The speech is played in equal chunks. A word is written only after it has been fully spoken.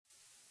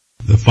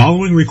The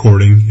following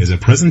recording is a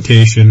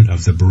presentation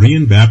of the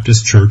Berean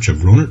Baptist Church of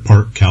Rohnert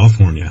Park,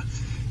 California,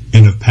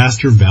 and of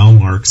Pastor Val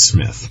Mark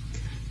Smith.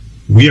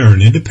 We are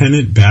an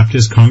independent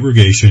Baptist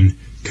congregation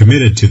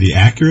committed to the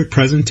accurate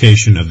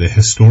presentation of the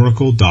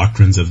historical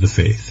doctrines of the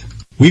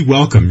faith. We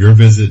welcome your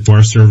visit to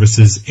our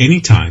services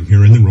anytime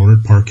here in the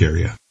Rohnert Park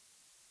area.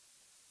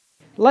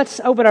 Let's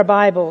open our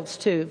Bibles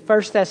to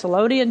 1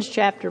 Thessalonians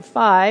chapter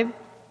 5.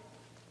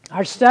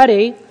 Our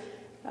study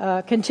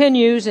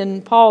continues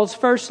in Paul's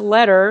first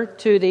letter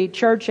to the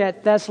church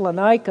at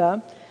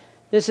Thessalonica.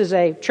 This is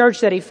a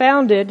church that he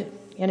founded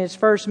in his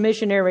first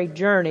missionary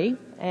journey,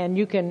 and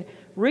you can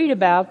read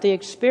about the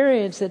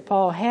experience that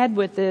Paul had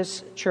with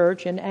this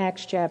church in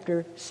Acts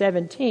chapter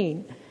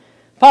 17.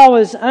 Paul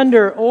was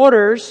under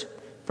orders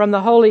from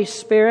the Holy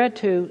Spirit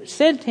who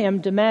sent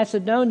him to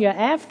Macedonia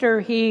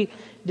after he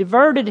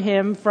diverted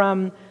him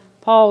from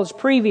Paul's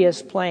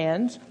previous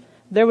plans.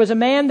 There was a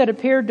man that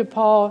appeared to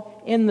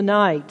Paul in the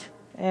night,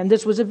 and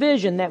this was a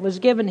vision that was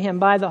given him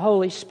by the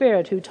Holy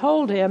Spirit, who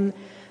told him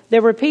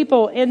there were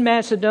people in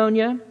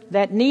Macedonia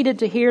that needed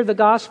to hear the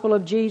gospel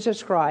of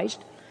Jesus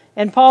Christ,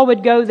 and Paul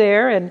would go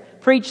there and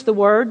preach the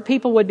word,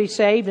 people would be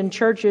saved, and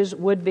churches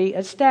would be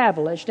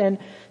established. And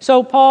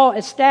so Paul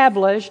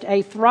established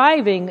a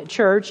thriving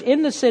church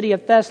in the city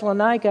of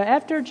Thessalonica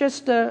after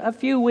just a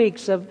few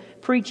weeks of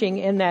preaching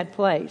in that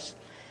place.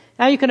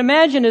 Now you can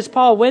imagine as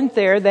Paul went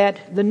there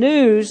that the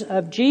news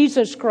of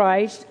Jesus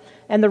Christ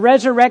and the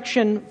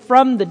resurrection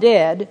from the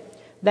dead,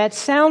 that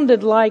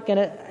sounded like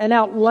an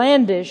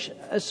outlandish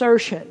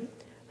assertion.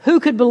 Who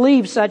could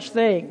believe such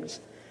things?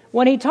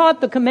 When he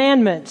taught the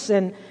commandments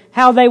and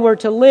how they were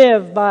to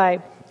live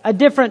by a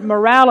different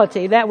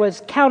morality that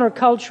was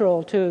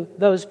countercultural to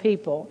those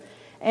people.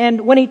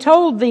 And when he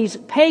told these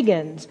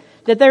pagans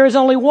that there is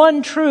only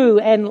one true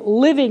and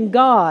living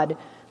God,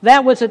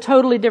 that was a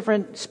totally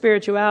different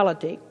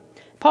spirituality.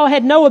 Paul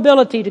had no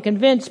ability to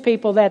convince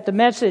people that the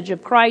message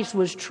of Christ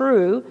was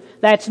true.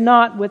 That's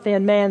not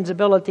within man's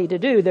ability to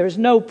do. There's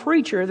no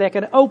preacher that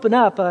can open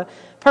up a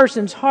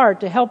person's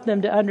heart to help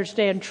them to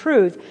understand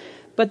truth.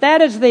 But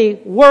that is the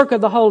work of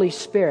the Holy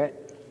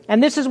Spirit.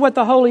 And this is what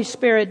the Holy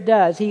Spirit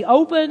does. He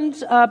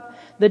opens up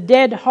the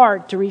dead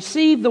heart to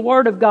receive the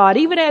Word of God,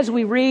 even as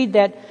we read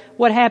that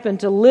what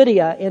happened to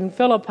Lydia in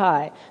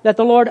Philippi, that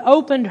the Lord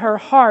opened her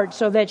heart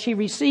so that she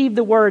received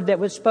the Word that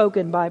was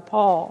spoken by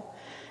Paul.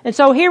 And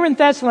so here in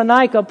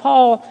Thessalonica,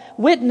 Paul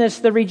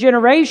witnessed the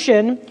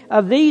regeneration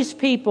of these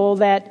people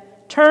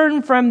that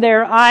turned from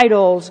their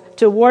idols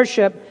to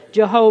worship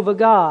Jehovah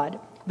God.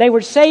 They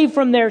were saved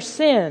from their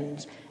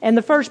sins. And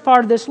the first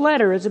part of this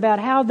letter is about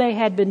how they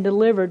had been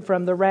delivered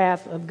from the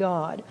wrath of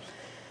God.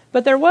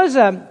 But there was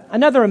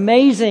another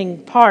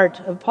amazing part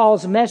of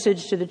Paul's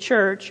message to the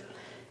church.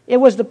 It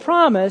was the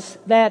promise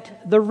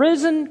that the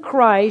risen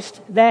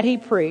Christ that he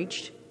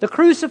preached, the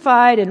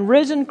crucified and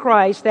risen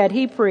Christ that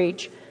he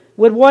preached,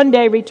 would one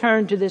day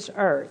return to this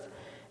earth.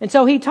 And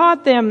so he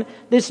taught them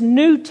this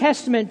New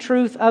Testament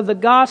truth of the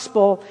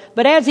gospel,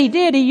 but as he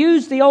did, he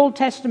used the Old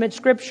Testament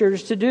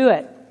scriptures to do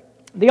it.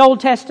 The Old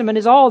Testament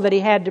is all that he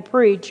had to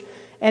preach.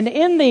 And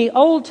in the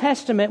Old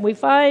Testament, we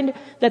find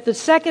that the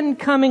second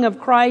coming of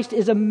Christ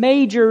is a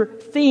major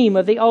theme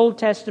of the Old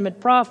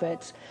Testament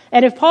prophets.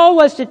 And if Paul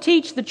was to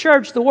teach the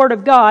church the Word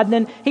of God,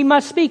 then he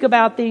must speak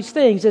about these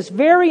things. This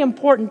very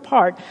important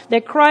part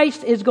that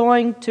Christ is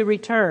going to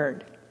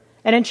return.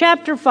 And in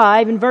chapter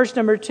 5, in verse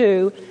number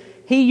 2,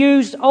 he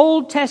used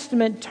Old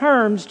Testament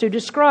terms to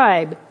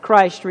describe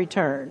Christ's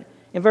return.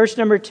 In verse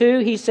number 2,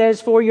 he says,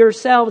 "For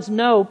yourselves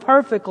know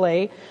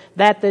perfectly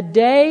that the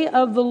day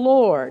of the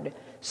Lord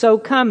so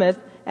cometh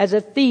as a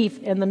thief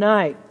in the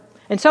night."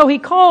 And so he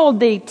called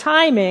the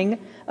timing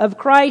of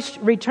Christ's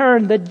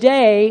return the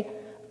day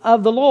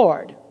of the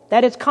Lord.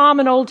 That is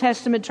common Old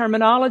Testament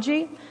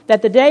terminology,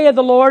 that the day of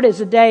the Lord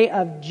is a day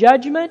of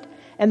judgment.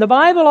 And the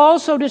Bible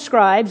also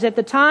describes that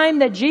the time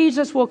that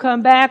Jesus will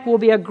come back will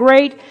be a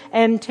great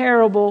and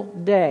terrible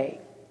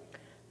day.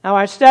 Now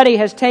our study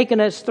has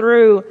taken us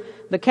through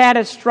the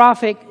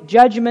catastrophic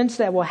judgments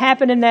that will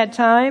happen in that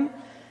time.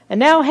 And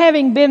now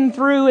having been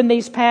through in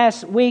these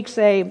past weeks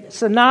a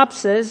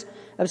synopsis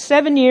of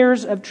 7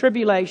 years of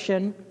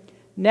tribulation,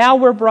 now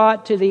we're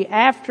brought to the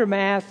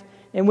aftermath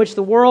in which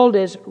the world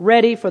is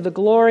ready for the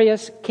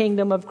glorious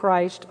kingdom of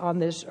Christ on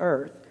this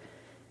earth.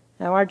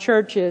 Now our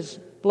church is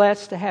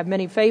blessed to have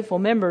many faithful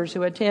members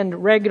who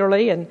attend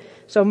regularly, and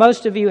so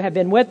most of you have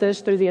been with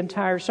us through the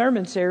entire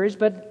sermon series,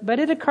 but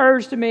it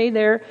occurs to me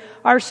there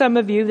are some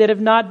of you that have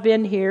not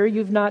been here.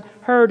 You've not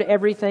heard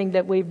everything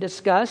that we've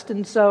discussed,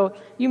 and so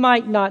you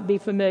might not be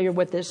familiar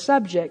with this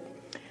subject.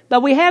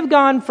 But we have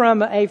gone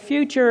from a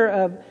future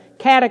of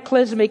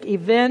cataclysmic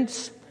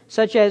events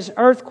such as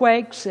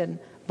earthquakes and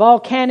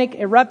volcanic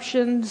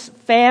eruptions,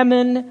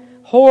 famine,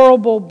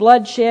 horrible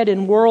bloodshed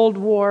and world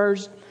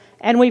wars,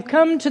 and we've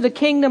come to the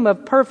kingdom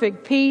of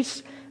perfect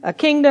peace, a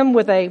kingdom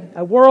with a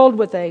world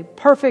with a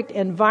perfect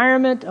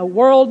environment, a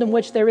world in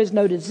which there is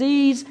no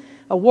disease,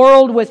 a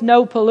world with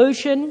no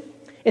pollution.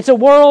 It's a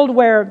world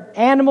where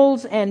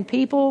animals and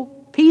people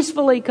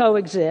peacefully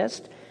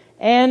coexist,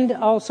 and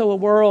also a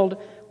world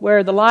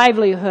where the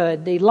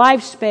livelihood, the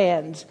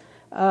lifespans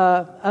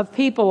of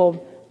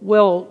people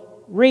will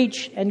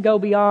reach and go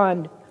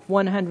beyond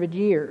 100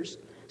 years.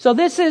 So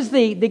this is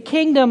the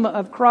kingdom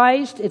of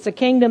Christ. It's a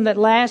kingdom that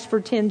lasts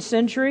for 10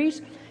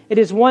 centuries. It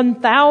is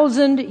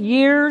 1,000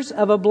 years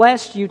of a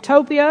blessed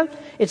utopia.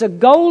 It's a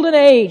golden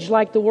age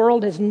like the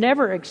world has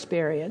never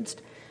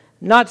experienced,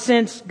 not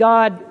since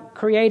God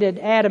created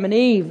Adam and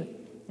Eve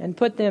and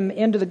put them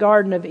into the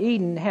Garden of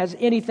Eden has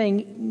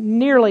anything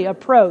nearly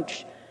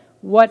approached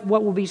what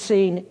will be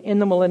seen in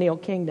the millennial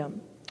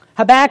kingdom.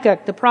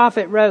 Habakkuk the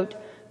prophet wrote,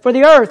 "For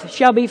the earth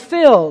shall be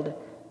filled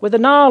with the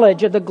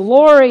knowledge of the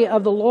glory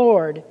of the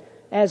Lord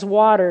as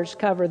waters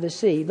cover the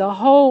sea." The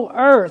whole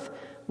earth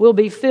will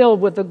be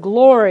filled with the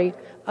glory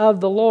of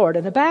the Lord.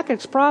 And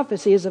Habakkuk's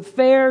prophecy is a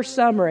fair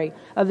summary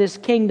of this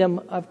kingdom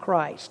of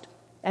Christ.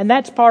 And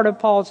that's part of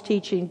Paul's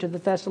teaching to the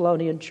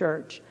Thessalonian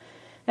church.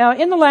 Now,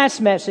 in the last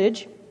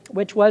message,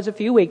 which was a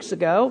few weeks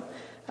ago,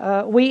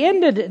 we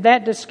ended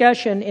that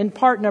discussion in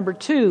part number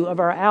 2 of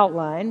our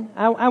outline.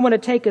 I want to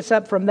take us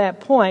up from that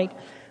point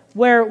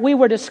where we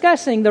were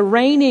discussing the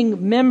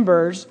reigning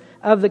members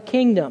of the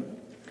kingdom.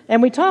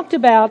 And we talked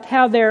about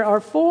how there are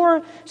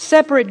 4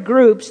 separate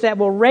groups that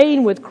will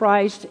reign with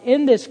Christ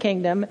in this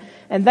kingdom,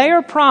 and they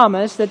are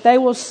promised that they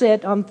will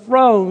sit on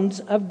thrones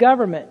of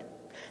government.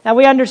 Now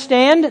we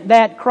understand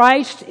that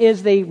Christ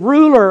is the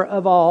ruler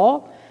of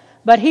all,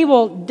 but he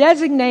will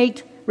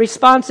designate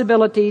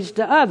responsibilities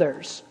to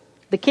others.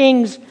 The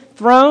king's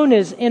throne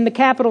is in the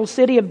capital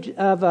city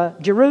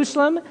of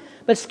Jerusalem,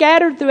 but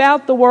scattered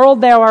throughout the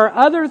world there are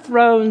other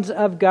thrones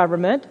of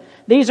government.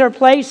 These are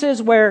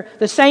places where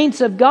the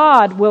saints of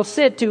God will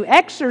sit to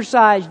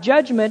exercise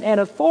judgment and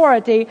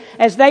authority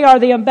as they are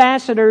the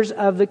ambassadors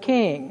of the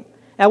King.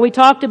 Now we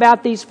talked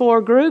about these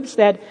 4 groups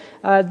that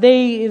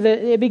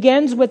it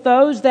begins with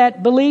those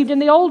that believed in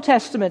the Old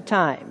Testament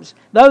times.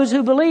 Those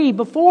who believed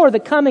before the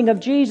coming of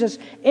Jesus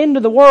into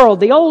the world.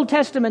 The Old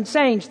Testament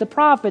saints, the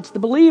prophets, the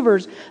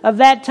believers of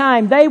that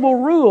time, they will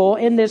rule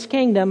in this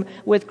kingdom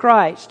with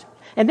Christ.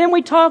 And then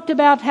we talked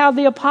about how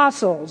the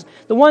apostles,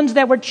 the ones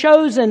that were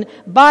chosen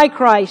by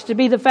Christ to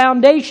be the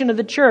foundation of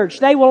the church,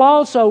 they will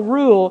also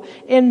rule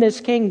in this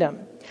kingdom.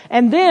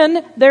 And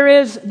then there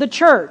is the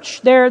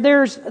church.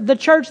 There's the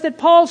church that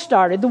Paul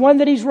started, the one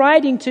that he's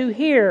writing to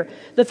here,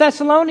 the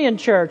Thessalonian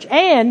church,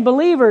 and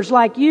believers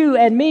like you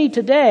and me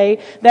today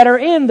that are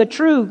in the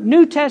true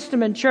New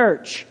Testament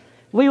church.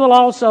 We will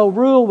also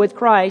rule with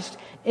Christ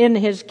in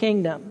his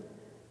kingdom.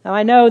 Now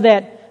I know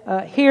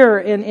that here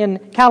in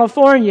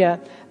California,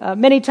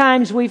 many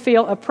times we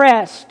feel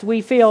oppressed,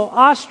 we feel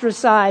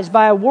ostracized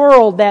by a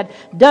world that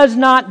does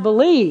not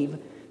believe.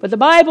 But the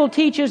Bible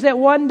teaches that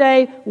one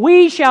day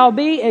we shall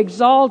be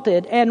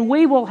exalted and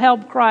we will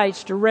help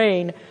Christ to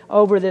reign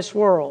over this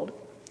world.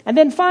 And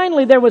then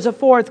finally there was a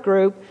 4th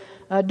group.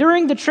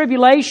 During the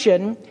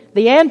tribulation,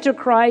 the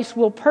Antichrist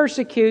will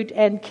persecute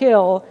and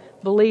kill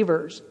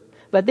believers.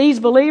 But these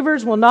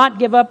believers will not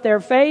give up their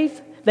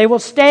faith. They will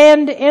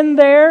stand in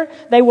there.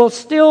 They will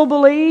still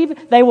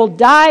believe. They will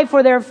die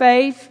for their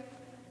faith.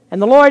 And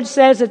the Lord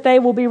says that they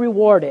will be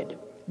rewarded.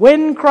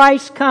 When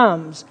Christ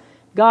comes,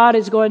 God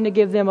is going to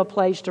give them a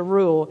place to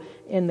rule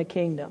in the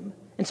kingdom.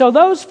 And so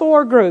those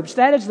 4 groups,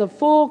 that is the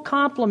full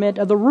complement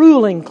of the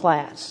ruling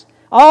class.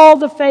 All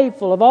the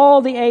faithful of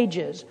all the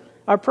ages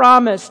are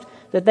promised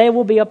that they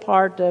will be a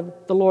part of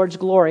the Lord's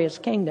glorious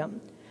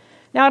kingdom.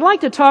 Now I'd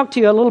like to talk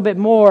to you a little bit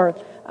more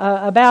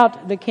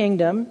about the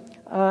kingdom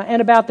and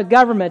about the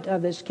government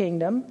of this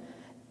kingdom.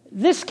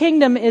 This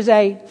kingdom is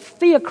a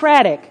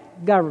theocratic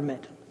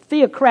government.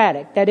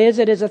 Theocratic, that is,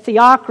 it is a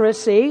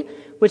theocracy,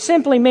 which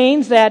simply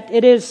means that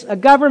it is a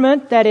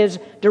government that is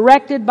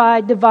directed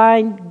by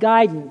divine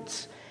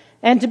guidance.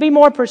 And to be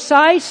more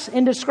precise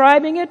in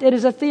describing it, it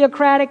is a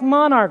theocratic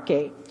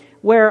monarchy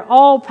where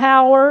all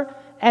power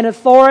and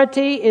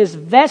authority is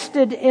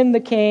vested in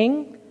the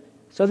king.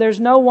 So there's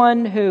no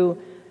one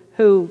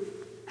who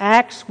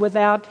acts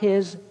without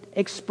his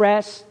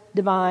express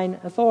divine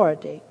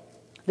authority.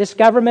 This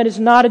government is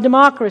not a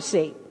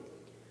democracy.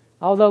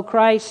 Although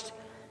Christ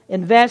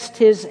invests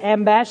his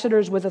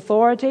ambassadors with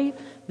authority,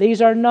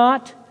 these are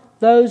not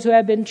those who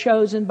have been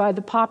chosen by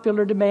the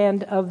popular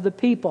demand of the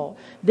people.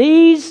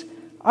 These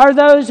are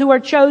those who are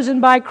chosen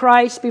by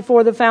Christ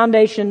before the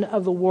foundation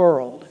of the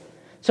world.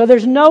 So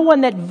there's no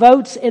one that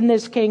votes in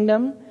this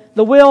kingdom.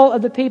 The will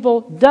of the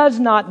people does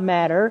not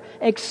matter,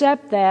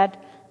 except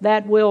that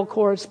that will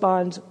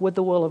corresponds with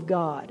the will of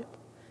God.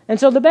 And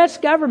so the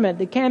best government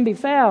that can be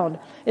found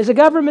is a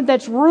government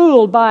that's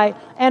ruled by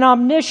an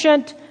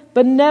omniscient,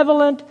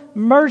 benevolent,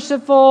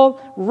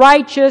 merciful,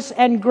 righteous,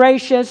 and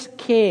gracious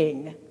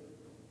King.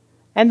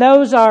 And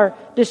those are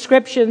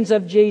descriptions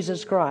of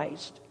Jesus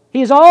Christ.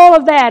 He is all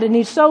of that, and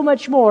He's so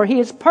much more. He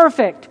is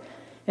perfect.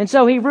 And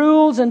so He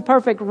rules in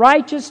perfect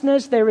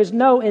righteousness. There is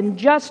no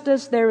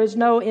injustice. There is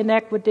no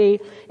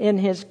inequity in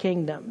His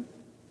kingdom.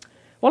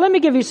 Well, let me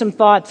give you some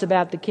thoughts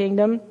about the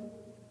kingdom.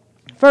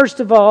 First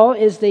of all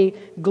is the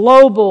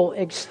global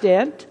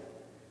extent.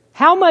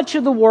 How much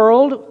of the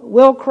world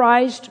will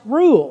Christ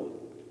rule?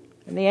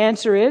 And the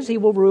answer is He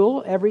will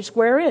rule every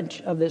square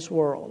inch of this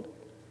world.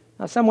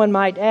 Now, someone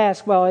might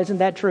ask, well, isn't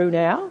that true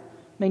now?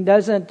 I mean,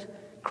 doesn't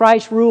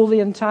Christ rule the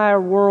entire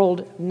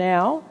world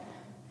now?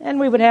 And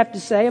we would have to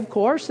say, of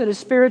course, in a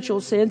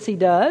spiritual sense, He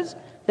does.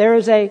 There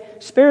is a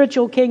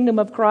spiritual kingdom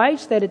of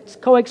Christ that it's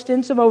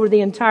coextensive over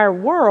the entire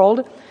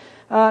world.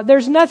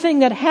 There's nothing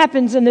that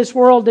happens in this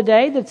world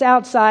today that's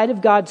outside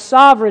of God's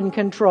sovereign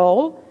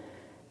control.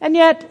 And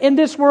yet, in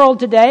this world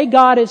today,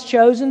 God has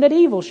chosen that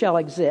evil shall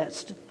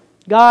exist.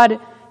 God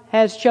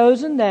has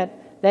chosen that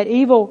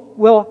evil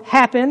will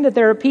happen, that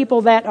there are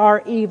people that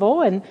are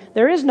evil, and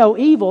there is no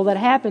evil that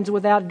happens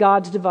without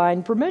God's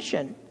divine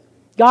permission.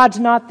 God's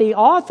not the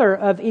author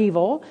of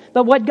evil,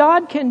 but what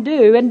God can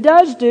do and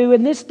does do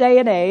in this day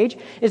and age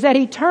is that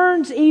He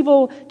turns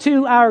evil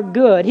to our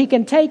good. He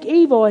can take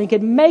evil and He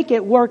can make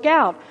it work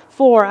out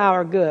for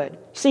our good.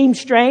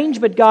 Seems strange,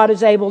 but God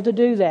is able to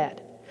do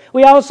that.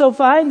 We also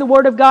find the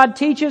Word of God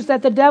teaches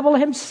that the devil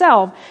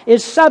himself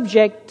is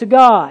subject to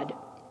God.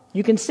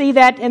 You can see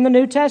that in the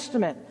New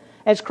Testament,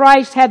 as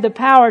Christ had the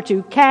power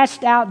to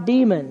cast out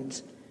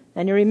demons.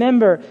 And you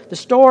remember the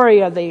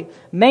story of the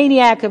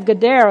maniac of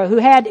Gadara who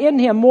had in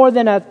him more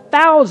than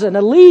 1,000,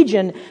 a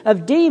legion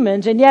of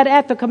demons, and yet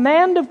at the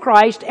command of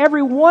Christ,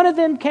 every one of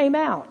them came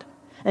out.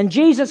 And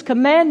Jesus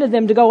commanded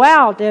them to go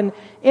out and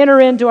enter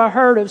into a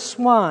herd of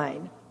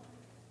swine.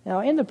 Now,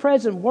 in the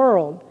present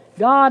world,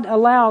 God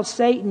allows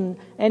Satan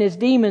and his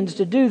demons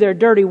to do their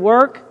dirty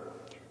work.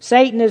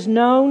 Satan is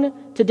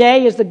known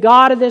today as the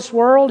god of this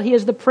world. He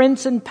is the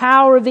prince and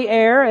power of the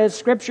air, as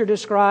Scripture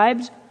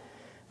describes.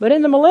 But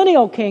in the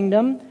millennial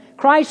kingdom,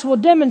 Christ will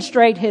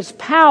demonstrate His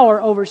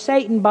power over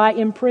Satan by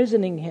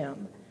imprisoning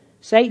him.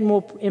 Satan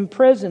will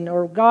imprison,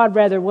 or God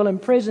rather will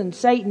imprison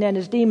Satan and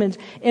his demons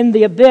in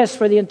the abyss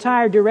for the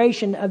entire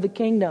duration of the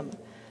kingdom.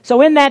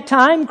 So in that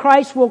time,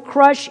 Christ will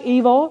crush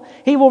evil.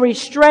 He will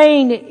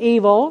restrain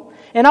evil.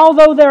 And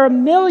although there are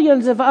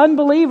millions of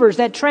unbelievers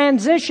that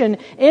transition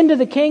into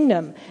the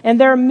kingdom, and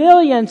there are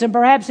millions and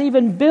perhaps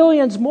even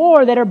billions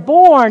more that are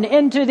born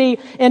into the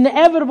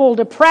inevitable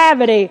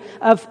depravity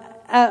of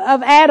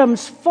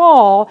Adam's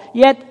fall,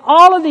 yet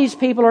all of these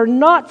people are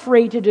not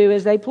free to do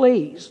as they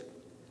please.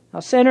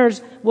 Now,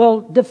 sinners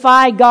will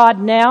defy God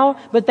now,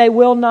 but they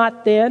will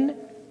not then.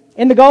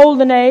 In the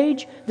golden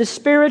age, the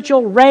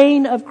spiritual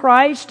reign of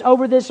Christ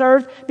over this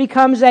earth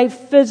becomes a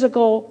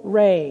physical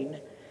reign.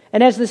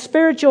 And as the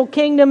spiritual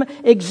kingdom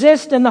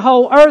exists in the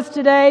whole earth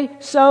today,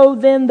 so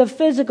then the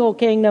physical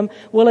kingdom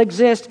will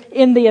exist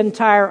in the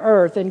entire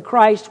earth, and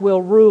Christ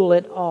will rule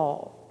it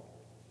all.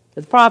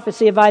 The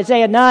prophecy of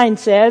Isaiah 9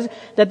 says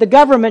that the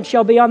government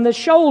shall be on the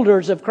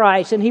shoulders of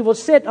Christ, and He will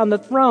sit on the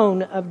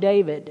throne of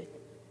David.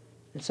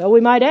 And so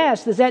we might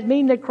ask, does that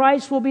mean that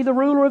Christ will be the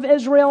ruler of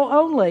Israel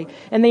only?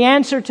 And the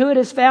answer to it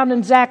is found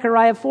in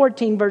Zechariah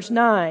 14, verse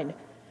 9.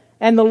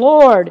 And the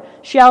Lord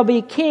shall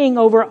be king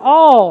over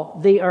all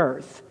the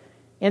earth.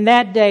 In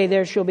that day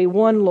there shall be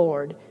one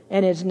Lord,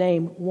 and His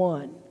name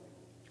one.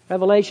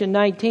 Revelation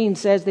 19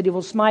 says that He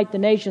will smite the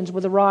nations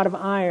with a rod of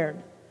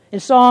iron. In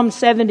Psalm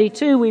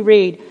 72 we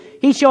read,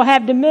 He shall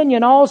have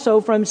dominion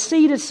also from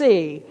sea to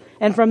sea,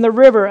 and from the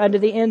river unto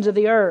the ends of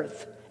the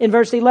earth. In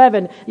verse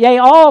 11, yea,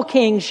 all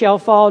kings shall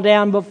fall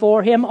down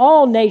before Him,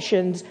 all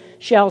nations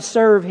shall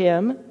serve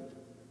Him.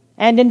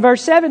 And in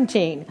verse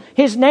 17,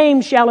 His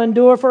name shall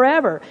endure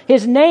forever.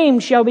 His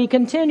name shall be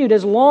continued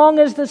as long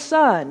as the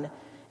sun,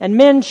 and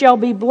men shall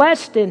be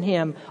blessed in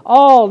Him.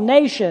 All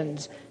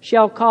nations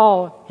shall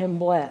call Him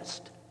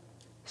blessed.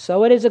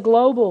 So it is a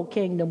global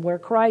kingdom where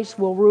Christ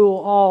will rule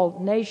all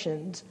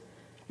nations.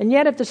 And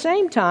yet at the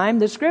same time,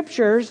 the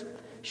Scriptures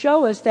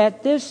show us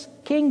that this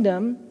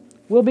kingdom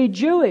will be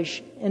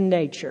Jewish in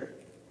nature.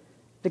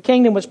 The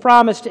kingdom was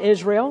promised to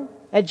Israel.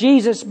 At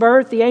Jesus'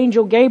 birth, the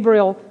angel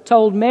Gabriel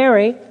told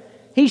Mary,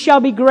 He shall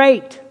be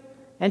great,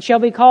 and shall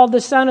be called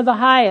the Son of the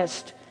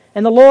Highest.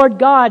 And the Lord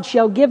God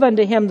shall give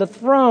unto Him the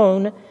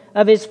throne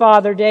of His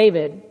father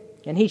David.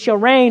 And He shall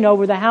reign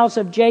over the house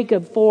of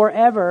Jacob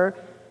forever,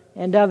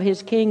 and of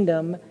His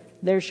kingdom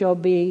there shall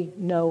be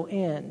no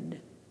end.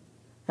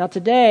 Now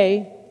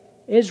today,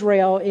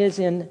 Israel is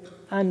in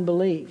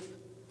unbelief.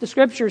 The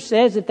Scripture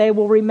says that they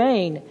will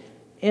remain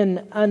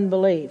in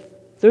unbelief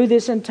through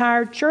this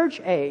entire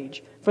church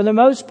age. For the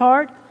most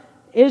part,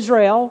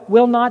 Israel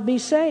will not be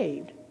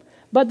saved.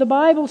 But the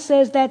Bible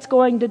says that's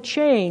going to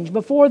change.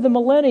 Before the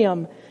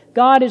millennium,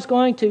 God is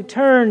going to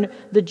turn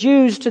the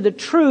Jews to the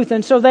truth,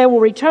 and so they will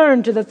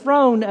return to the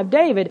throne of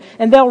David,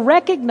 and they'll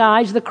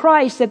recognize the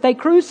Christ that they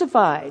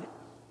crucified.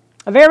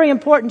 A very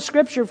important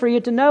scripture for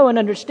you to know and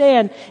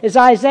understand is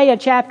Isaiah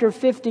chapter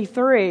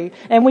 53.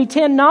 And we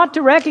tend not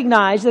to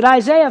recognize that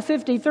Isaiah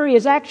 53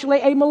 is actually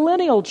a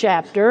millennial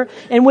chapter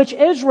in which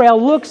Israel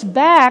looks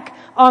back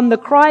on the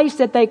Christ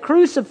that they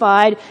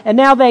crucified, and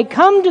now they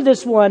come to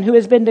this one who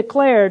has been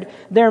declared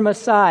their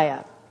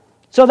Messiah.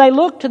 So they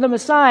look to the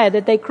Messiah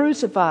that they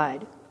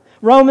crucified.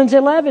 Romans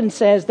 11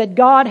 says that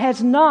God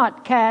has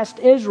not cast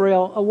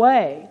Israel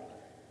away.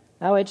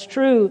 Now, it's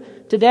true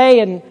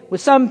today, and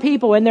with some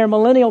people in their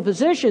millennial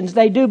positions,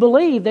 they do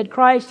believe that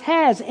Christ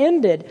has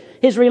ended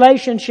His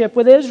relationship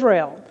with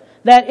Israel.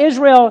 That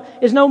Israel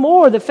is no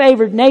more the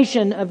favored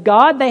nation of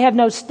God. They have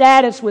no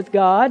status with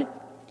God.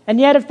 And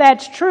yet, if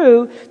that's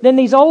true, then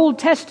these Old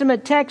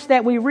Testament texts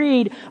that we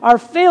read are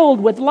filled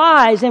with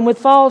lies and with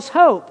false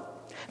hope.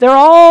 There are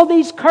all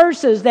these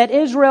curses that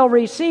Israel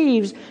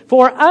receives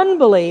for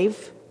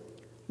unbelief,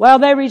 while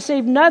they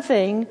receive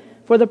nothing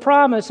for the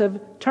promise of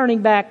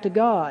turning back to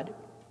God.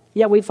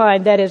 Yet we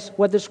find that is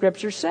what the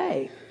Scriptures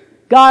say.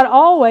 God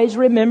always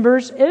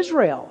remembers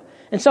Israel.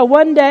 And so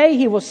one day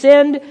He will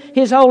send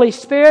His Holy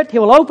Spirit. He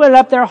will open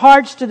up their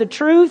hearts to the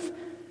truth,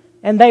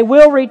 and they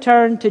will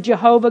return to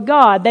Jehovah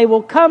God. They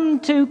will come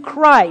to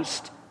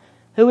Christ,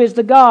 who is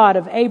the God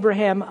of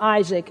Abraham,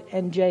 Isaac,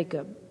 and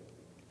Jacob.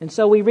 And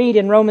so we read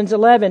in Romans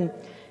 11,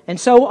 "And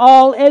so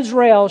all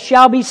Israel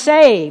shall be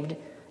saved,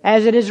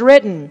 as it is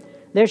written,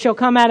 there shall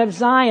come out of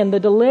Zion the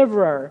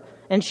deliverer,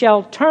 and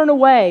shall turn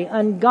away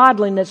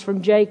ungodliness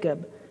from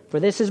Jacob. For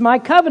this is my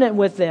covenant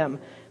with them,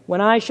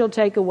 when I shall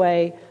take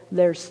away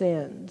their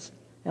sins."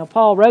 Now,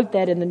 Paul wrote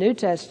that in the New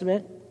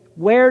Testament.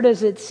 Where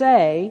does it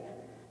say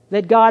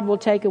that God will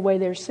take away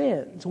their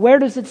sins? Where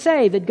does it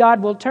say that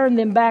God will turn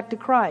them back to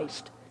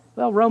Christ?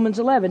 Well, Romans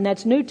 11,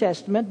 that's New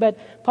Testament, but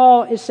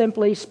Paul is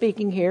simply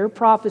speaking here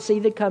prophecy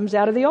that comes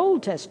out of the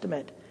Old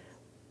Testament.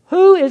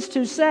 Who is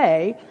to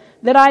say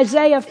that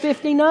Isaiah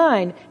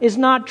 59 is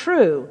not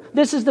true?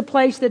 This is the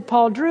place that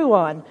Paul drew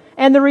on.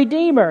 "And the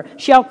Redeemer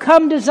shall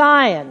come to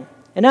Zion,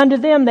 and unto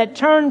them that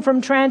turn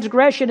from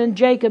transgression in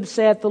Jacob,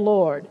 saith the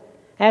Lord.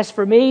 As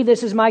for me,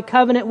 this is my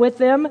covenant with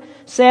them,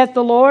 saith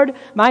the Lord.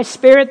 My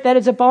spirit that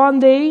is upon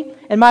thee,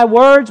 and my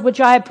words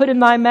which I have put in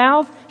thy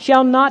mouth,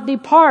 shall not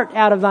depart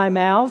out of thy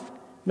mouth,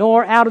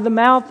 nor out of the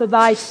mouth of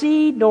thy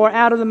seed, nor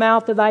out of the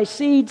mouth of thy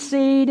seed's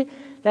seed."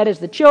 That is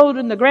the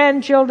children, the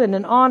grandchildren,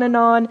 and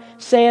on,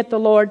 saith the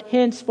Lord,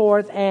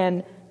 henceforth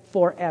and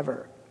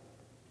forever.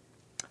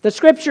 The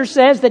Scripture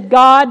says that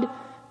God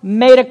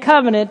made a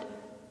covenant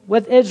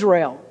with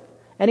Israel.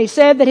 And He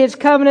said that His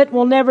covenant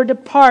will never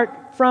depart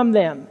from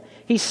them.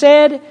 He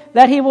said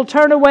that He will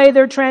turn away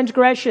their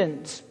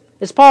transgressions.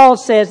 As Paul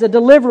says, the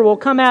deliverer will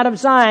come out of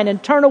Zion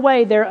and turn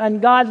away their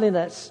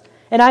ungodliness.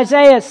 And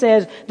Isaiah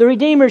says, the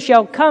Redeemer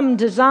shall come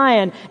to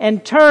Zion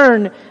and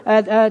turn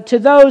to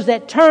those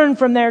that turn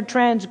from their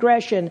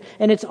transgression.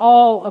 And it's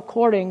all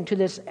according to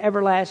this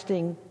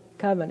everlasting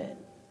covenant.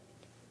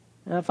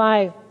 Now, if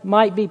I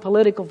might be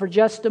political for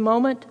just a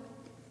moment,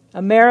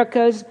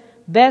 America's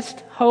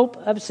best hope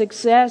of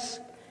success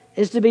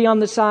is to be on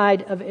the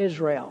side of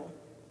Israel.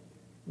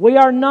 We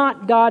are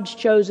not God's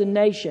chosen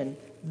nation.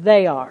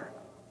 They are.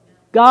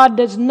 God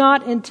does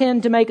not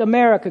intend to make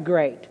America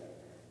great.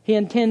 He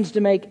intends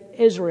to make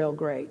Israel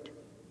great.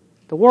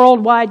 The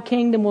worldwide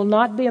kingdom will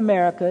not be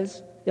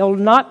America's. It will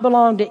not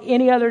belong to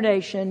any other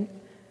nation.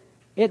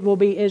 It will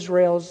be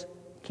Israel's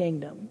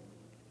kingdom.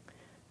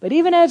 But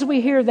even as we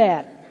hear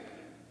that,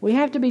 we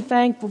have to be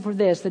thankful for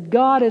this, that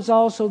God is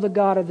also the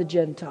God of the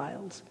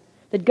Gentiles.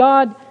 That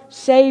God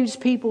saves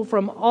people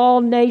from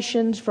all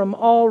nations, from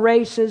all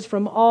races,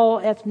 from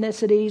all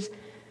ethnicities.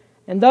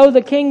 And though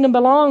the kingdom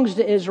belongs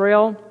to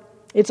Israel,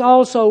 it's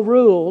also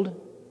ruled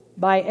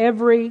by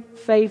every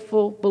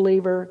faithful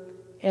believer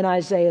in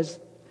Isaiah's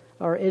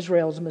or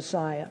Israel's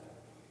Messiah.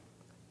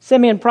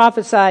 Simeon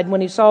prophesied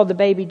when he saw the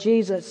baby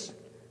Jesus,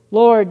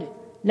 "Lord,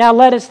 now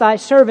lettest thy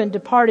servant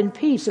depart in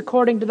peace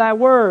according to thy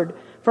word.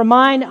 For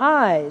mine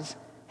eyes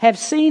have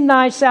seen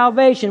thy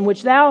salvation,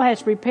 which thou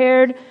hast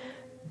prepared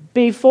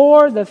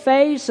before the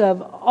face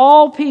of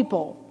all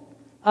people,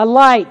 a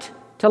light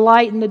to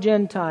lighten the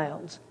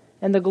Gentiles,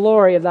 and the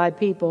glory of thy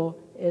people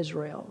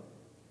Israel."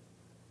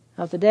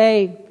 Now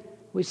today,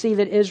 we see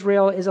that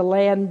Israel is a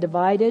land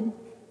divided.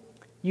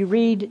 You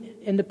read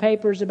in the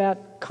papers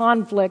about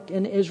conflict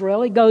in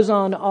Israel. It goes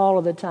on all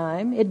of the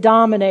time. It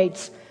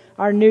dominates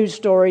our news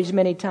stories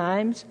many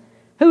times.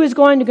 Who is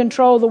going to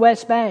control the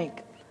West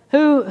Bank?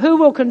 Who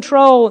will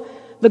control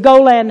the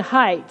Golan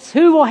Heights?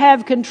 Who will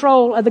have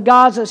control of the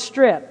Gaza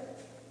Strip?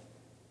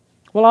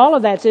 Well, all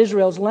of that's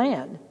Israel's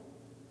land.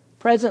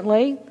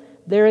 Presently,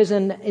 there is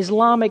an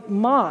Islamic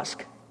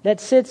mosque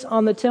that sits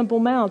on the Temple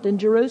Mount in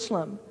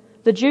Jerusalem.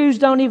 The Jews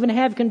don't even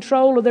have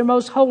control of their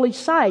most holy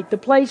site, the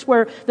place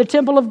where the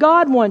temple of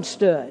God once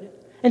stood.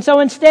 And so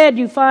instead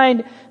you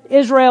find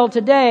Israel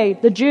today,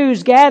 the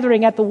Jews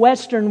gathering at the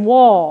Western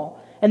Wall.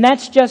 And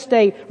that's just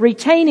a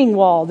retaining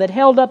wall that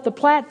held up the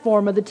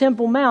platform of the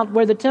Temple Mount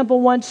where the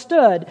temple once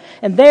stood.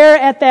 And there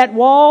at that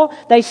wall,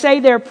 they say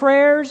their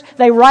prayers.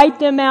 They write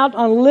them out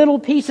on little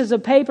pieces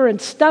of paper and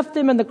stuff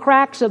them in the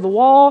cracks of the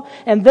wall.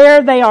 And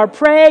there they are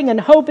praying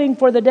and hoping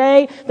for the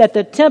day that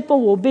the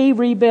temple will be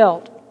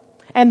rebuilt.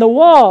 And the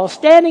wall,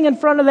 standing in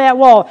front of that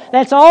wall,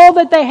 that's all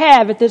that they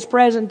have at this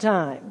present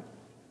time.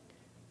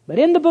 But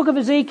in the book of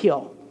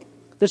Ezekiel,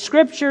 the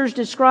Scriptures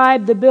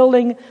describe the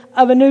building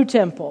of a new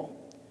temple.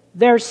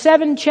 There are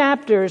 7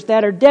 chapters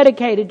that are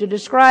dedicated to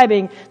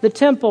describing the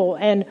temple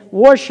and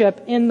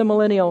worship in the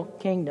millennial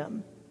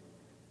kingdom.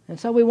 And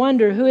so we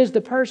wonder, who is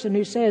the person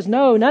who says,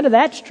 no, none of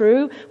that's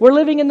true. We're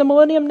living in the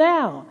millennium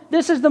now.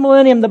 This is the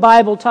millennium the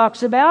Bible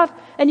talks about,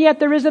 and yet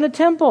there isn't a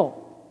temple.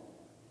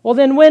 Well,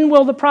 then when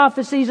will the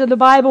prophecies of the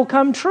Bible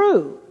come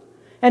true?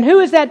 And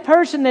who is that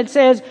person that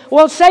says,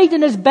 well,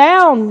 Satan is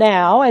bound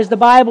now, as the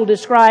Bible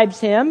describes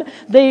him.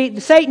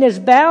 Satan is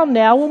bound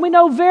now, when we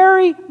know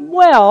very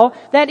well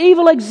that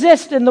evil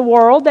exists in the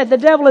world, that the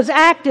devil is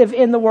active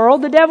in the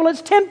world, the devil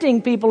is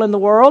tempting people in the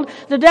world,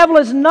 the devil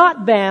is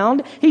not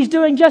bound. He's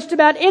doing just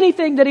about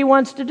anything that he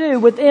wants to do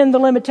within the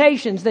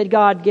limitations that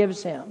God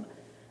gives him.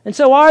 And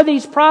so are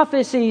these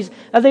prophecies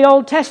of the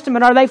Old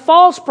Testament, are they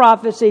false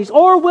prophecies?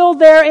 Or will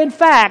there in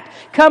fact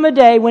come a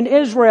day when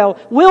Israel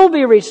will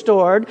be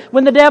restored,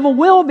 when the devil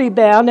will be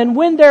bound, and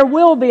when there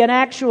will be an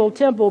actual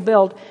temple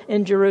built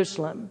in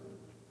Jerusalem?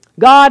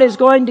 God is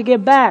going to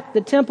give back the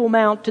Temple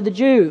Mount to the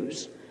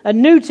Jews. A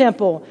new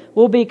temple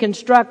will be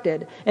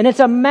constructed. And it's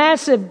a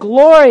massive,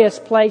 glorious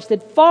place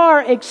that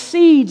far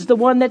exceeds the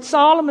one that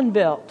Solomon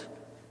built.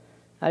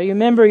 You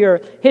remember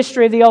your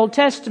history of the Old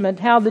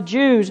Testament, how the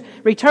Jews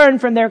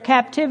returned from their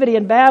captivity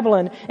in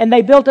Babylon, and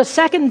they built a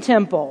second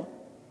temple.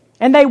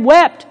 And they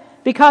wept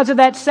because of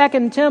that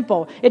second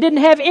temple. It didn't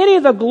have any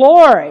of the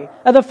glory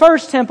of the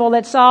first temple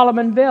that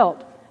Solomon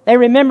built. They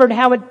remembered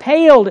how it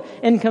paled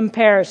in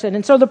comparison.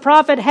 And so the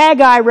prophet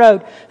Haggai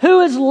wrote, "Who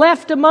is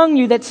left among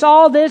you that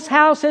saw this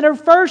house in her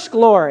first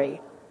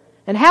glory?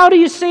 And how do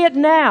you see it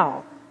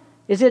now?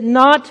 Is it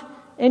not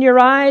in your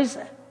eyes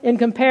in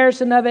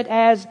comparison of it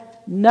as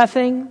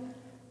nothing?"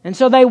 And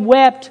so they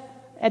wept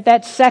at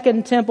that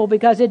second temple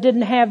because it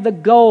didn't have the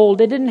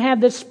gold, it didn't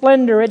have the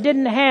splendor, it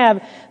didn't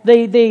have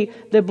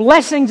the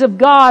blessings of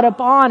God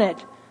upon it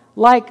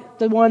like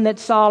the one that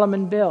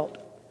Solomon built.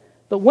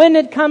 But when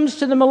it comes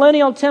to the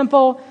millennial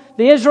temple,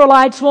 the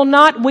Israelites will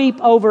not weep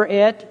over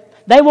it.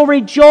 They will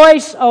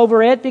rejoice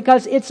over it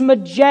because it's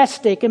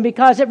majestic and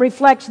because it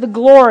reflects the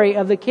glory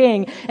of the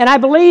King. And I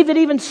believe that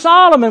even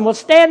Solomon will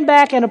stand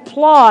back and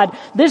applaud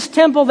this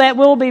temple that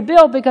will be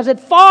built because it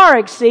far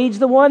exceeds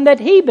the one that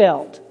he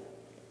built.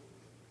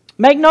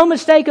 Make no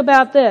mistake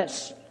about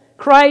this.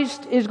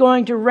 Christ is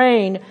going to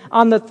reign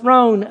on the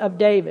throne of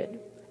David.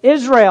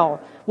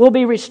 Israel will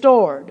be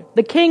restored.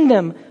 The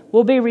kingdom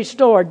will be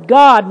restored.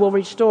 God will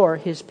restore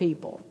His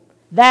people.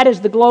 That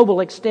is the global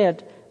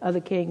extent of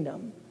the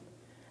kingdom.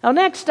 Now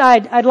next,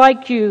 I'd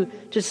like you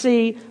to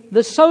see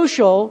the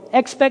social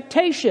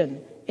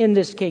expectation in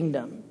this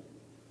kingdom.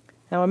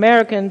 Now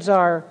Americans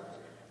are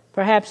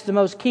perhaps the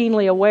most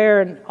keenly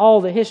aware in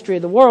all the history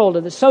of the world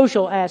of the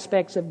social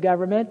aspects of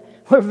government.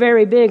 We're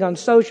very big on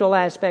social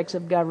aspects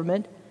of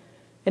government.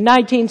 In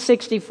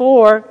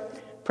 1964,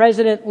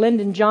 President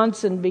Lyndon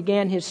Johnson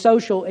began his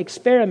social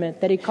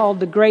experiment that he called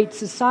the Great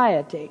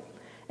Society.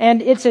 And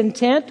its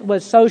intent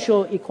was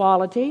social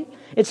equality.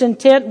 Its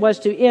intent was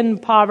to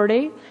end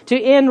poverty,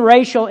 to end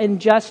racial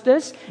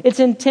injustice. Its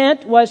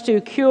intent was to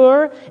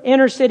cure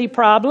inner city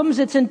problems.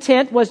 Its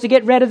intent was to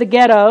get rid of the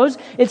ghettos.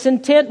 Its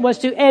intent was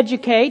to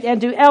educate and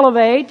to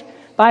elevate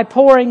by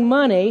pouring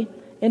money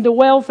into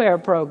welfare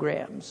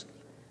programs.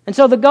 And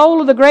so the goal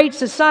of the Great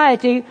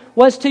Society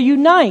was to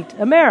unite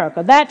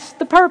America. That's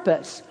the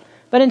purpose.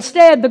 But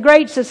instead, the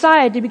Great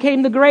Society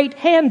became the Great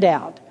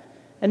Handout.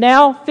 And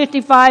now,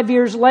 55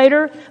 years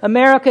later,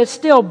 America is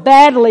still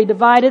badly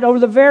divided over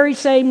the very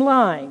same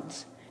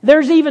lines.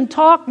 There's even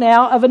talk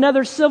now of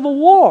another civil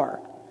war.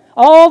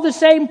 All the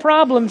same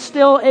problems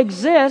still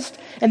exist.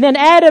 And then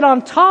added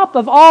on top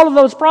of all of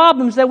those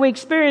problems that we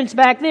experienced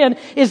back then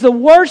is the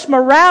worst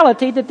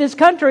morality that this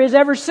country has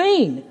ever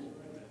seen.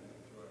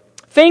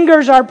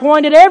 Fingers are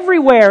pointed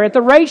everywhere at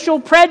the racial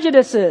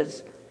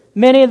prejudices.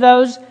 Many of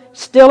those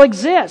still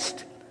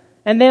exist.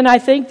 And then I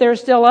think there are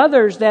still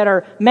others that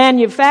are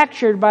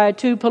manufactured by a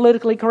too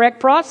politically correct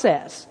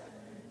process.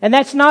 And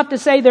that's not to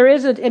say there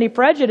isn't any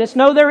prejudice.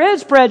 No, there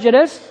is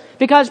prejudice,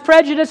 because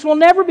prejudice will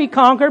never be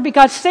conquered,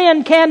 because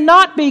sin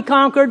cannot be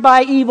conquered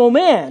by evil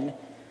men.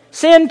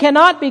 Sin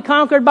cannot be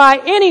conquered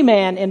by any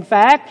man, in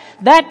fact.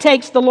 That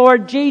takes the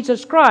Lord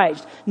Jesus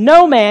Christ.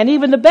 No man,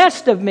 even the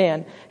best of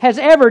men, has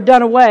ever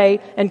done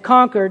away and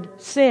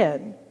conquered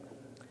sin.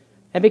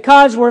 And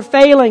because we're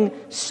failing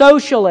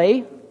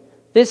socially,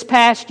 this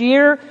past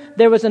year,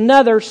 there was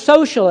another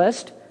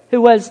socialist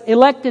who was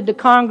elected to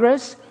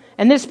Congress,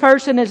 and this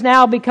person has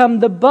now become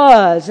the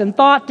buzz and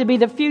thought to be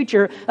the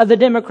future of the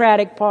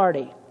Democratic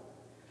Party.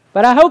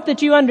 But I hope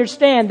that you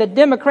understand that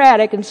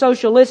democratic and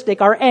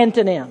socialistic are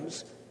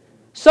antonyms.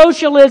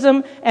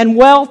 Socialism and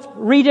wealth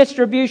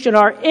redistribution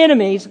are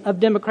enemies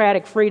of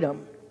democratic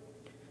freedom.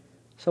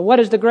 So what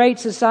has the Great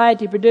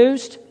Society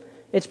produced?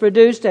 It's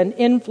produced an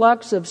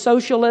influx of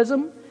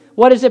socialism.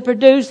 What has it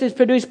produced? It's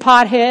produced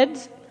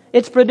potheads.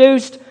 It's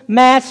produced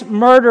mass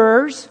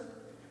murderers.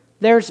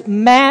 There's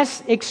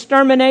mass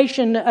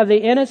extermination of the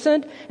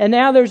innocent. And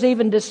now there's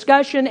even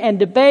discussion and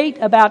debate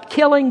about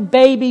killing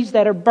babies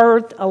that are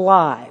birthed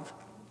alive.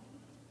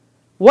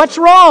 What's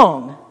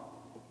wrong?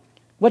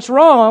 What's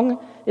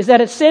wrong is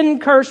that a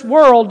sin-cursed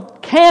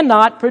world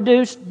cannot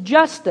produce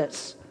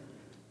justice.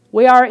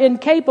 We are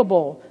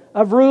incapable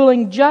of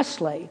ruling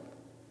justly.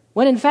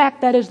 when in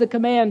fact that is the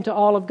command to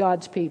all of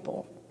God's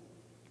people.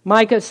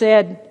 Micah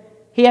said,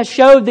 He has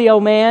showed thee, O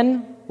man,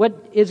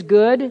 what is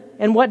good,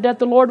 and what doth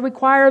the Lord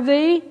require of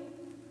thee?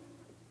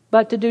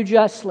 But to do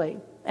justly,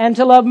 and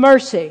to love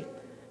mercy,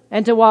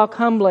 and to walk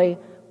humbly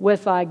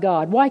with thy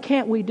God. Why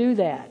can't we do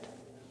that?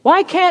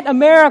 Why can't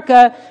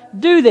America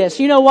do this?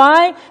 You know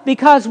why?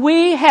 Because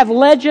we have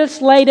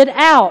legislated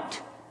out,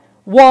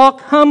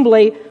 walk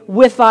humbly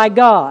with thy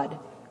God.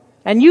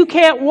 And you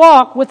can't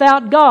walk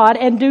without God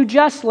and do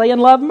justly and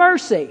love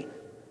mercy.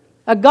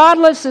 A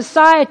godless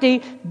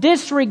society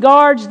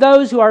disregards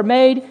those who are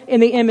made in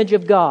the image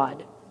of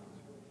God.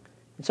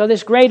 And so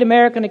this great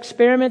American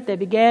experiment that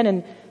began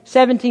in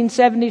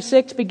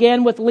 1776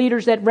 began with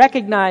leaders that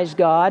recognized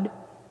God.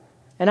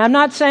 And I'm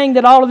not saying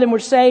that all of them were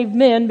saved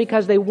men,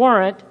 because they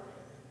weren't,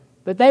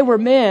 but they were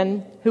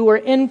men who were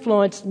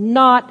influenced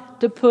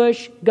not to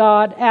push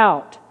God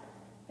out.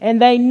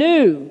 And they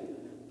knew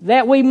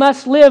that we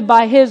must live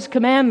by His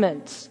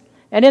commandments.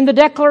 And in the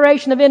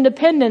Declaration of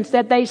Independence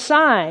that they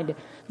signed,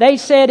 they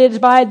said it's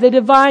by the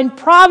divine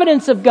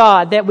providence of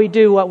God that we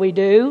do what we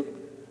do.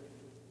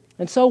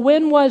 And so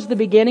when was the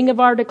beginning of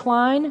our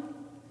decline?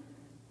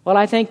 Well,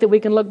 I think that we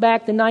can look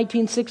back to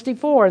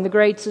 1964 in the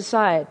Great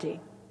Society.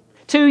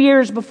 2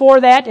 years before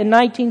that, in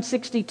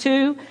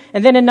 1962,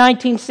 and then in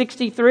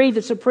 1963,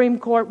 the Supreme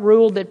Court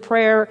ruled that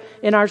prayer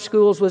in our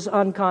schools was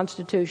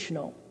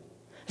unconstitutional.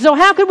 So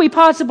how could we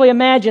possibly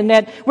imagine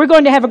that we're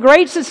going to have a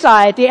great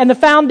society and the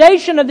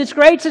foundation of this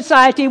great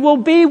society will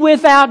be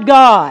without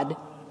God?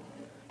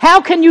 How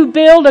can you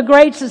build a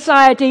great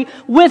society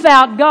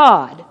without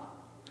God?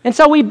 And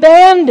so we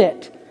banned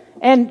it.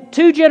 And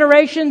 2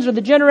 generations or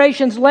the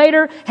generations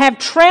later have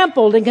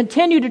trampled and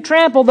continue to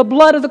trample the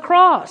blood of the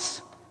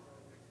cross.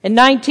 In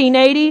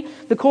 1980,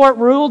 the court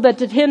ruled that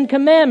the 10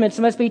 Commandments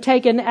must be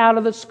taken out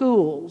of the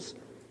schools.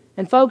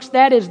 And folks,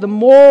 that is the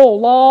moral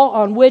law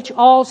on which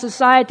all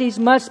societies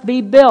must be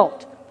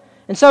built.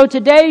 And so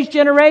today's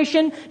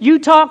generation, you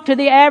talk to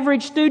the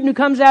average student who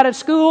comes out of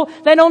school,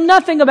 they know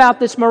nothing about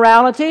this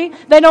morality.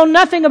 They know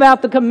nothing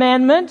about the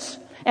commandments.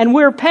 And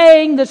we're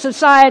paying the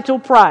societal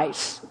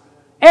price.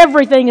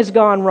 Everything has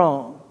gone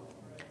wrong.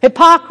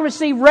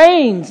 Hypocrisy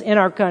reigns in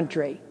our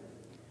country.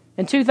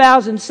 In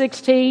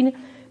 2016,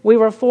 we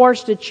were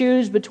forced to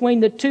choose between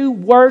the 2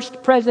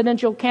 worst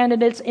presidential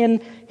candidates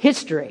in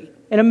history,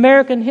 in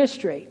American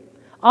history.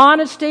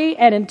 Honesty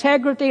and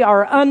integrity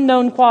are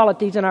unknown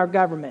qualities in our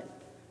government.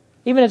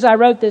 Even as I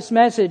wrote this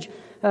message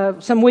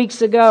some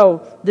weeks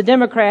ago, the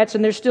Democrats,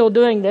 and they're still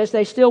doing this,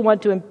 they still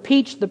want to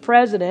impeach the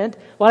president,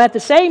 while at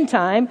the same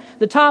time,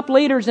 the top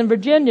leaders in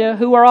Virginia,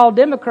 who are all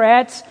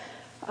Democrats,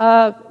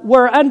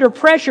 were under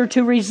pressure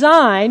to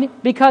resign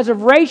because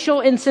of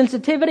racial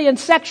insensitivity and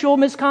sexual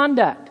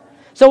misconduct.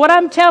 So what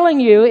I'm telling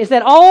you is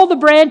that all the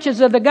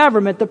branches of the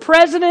government, the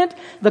President,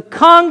 the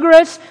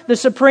Congress, the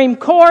Supreme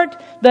Court,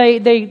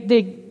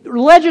 the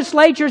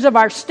legislatures of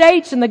our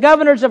states and the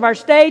governors of our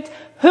states,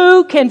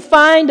 who can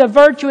find a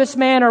virtuous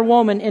man or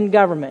woman in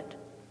government?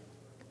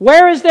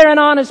 Where is there an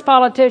honest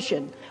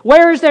politician?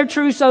 Where is there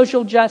true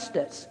social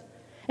justice?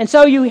 And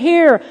so you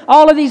hear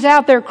all of these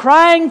out there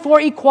crying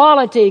for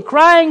equality,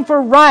 crying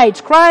for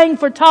rights, crying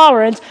for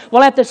tolerance,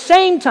 while at the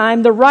same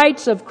time the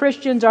rights of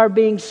Christians are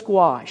being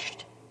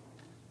squashed.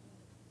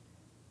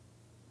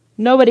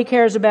 Nobody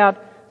cares about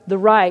the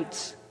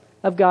rights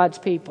of God's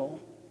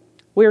people.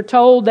 We're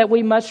told that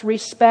we must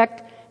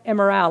respect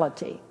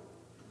immorality.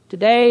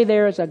 Today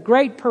there is a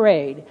great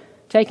parade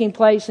taking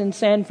place in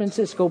San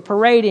Francisco,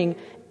 parading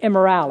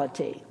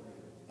immorality,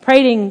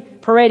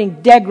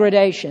 parading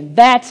degradation.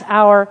 That's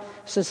our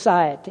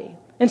society.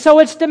 And so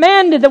it's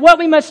demanded that what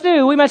we must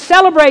do, we must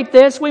celebrate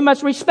this, we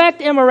must respect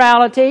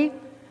immorality.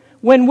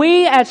 When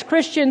we, as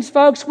Christians,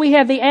 folks, we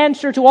have the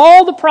answer to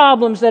all the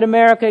problems that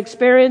America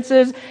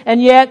experiences,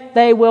 and yet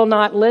they will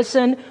not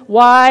listen.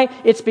 Why?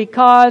 It's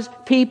because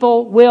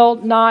people will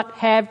not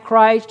have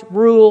Christ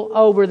rule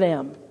over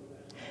them.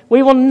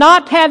 We will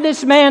not have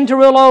this man to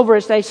rule over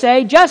us, they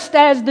say, just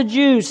as the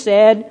Jews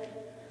said,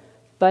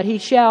 but he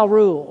shall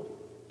rule.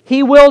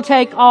 He will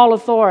take all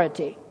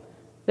authority.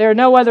 There are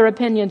no other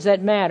opinions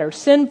that matter.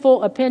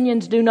 Sinful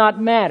opinions do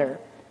not matter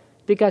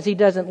because he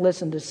doesn't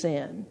listen to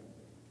sin.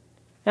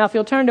 Now, if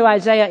you'll turn to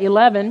Isaiah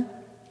 11,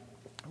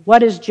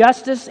 what is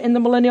justice in the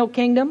millennial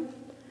kingdom?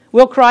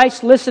 Will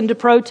Christ listen to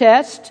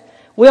protest?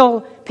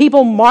 Will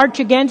people march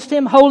against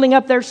him, holding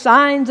up their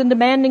signs and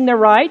demanding their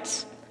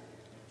rights?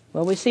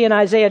 Well, we see in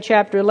Isaiah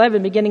chapter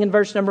 11, beginning in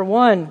verse number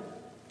 1,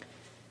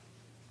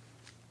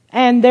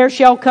 "And there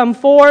shall come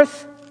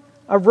forth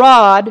a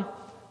rod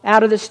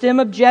out of the stem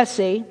of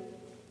Jesse,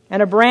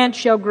 and a branch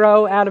shall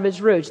grow out of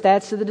his roots."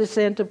 That's the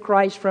descent of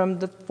Christ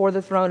for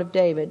the throne of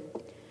David.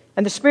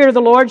 "And the Spirit of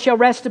the Lord shall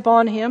rest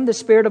upon him, the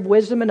Spirit of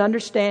wisdom and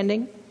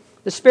understanding,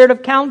 the Spirit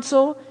of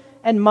counsel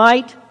and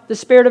might, the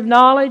Spirit of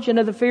knowledge and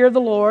of the fear of the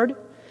Lord,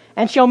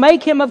 and shall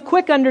make him of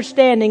quick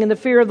understanding in the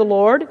fear of the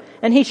Lord.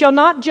 And he shall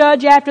not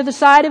judge after the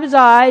sight of his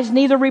eyes,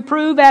 neither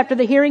reprove after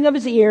the hearing of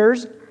his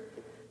ears.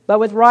 But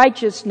with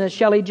righteousness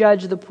shall he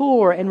judge the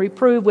poor, and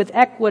reprove with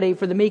equity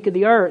for the meek of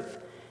the earth.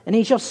 And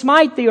he shall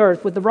smite the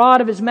earth with the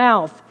rod of his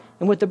mouth,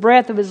 and with the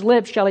breath of his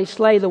lips shall he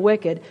slay the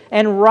wicked.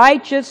 And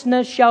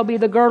righteousness shall be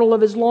the girdle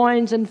of his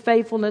loins, and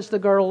faithfulness the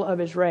girdle of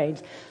his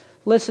reins.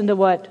 Listen to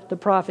what the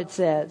prophet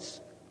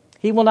says.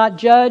 He will not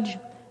judge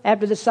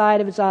after the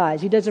sight of his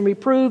eyes. He doesn't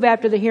reprove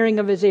after the hearing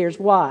of his ears.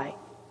 Why?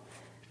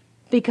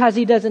 Because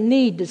he doesn't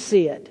need to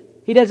see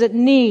it. He doesn't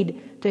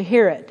need to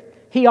hear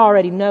it. He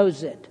already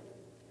knows it.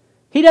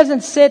 He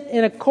doesn't sit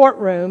in a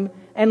courtroom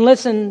and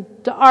listen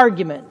to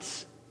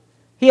arguments.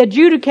 He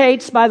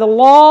adjudicates by the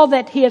law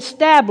that he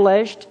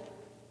established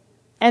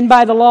and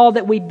by the law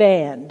that we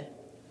banned.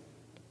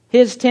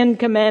 His 10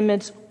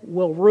 commandments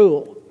will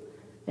rule.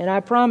 And I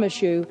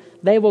promise you,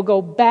 they will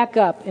go back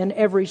up in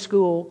every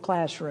school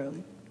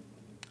classroom.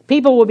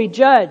 People will be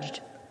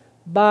judged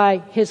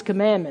by his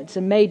commandments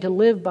and made to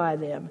live by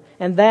them.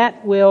 And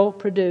that will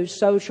produce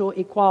social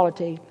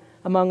equality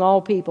among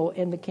all people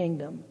in the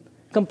kingdom.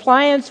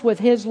 Compliance with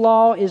his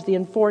law is the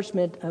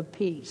enforcement of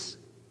peace.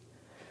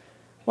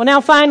 Well, now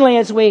finally,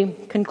 as we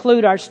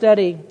conclude our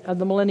study of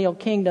the millennial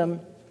kingdom,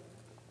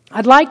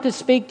 I'd like to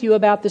speak to you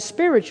about the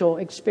spiritual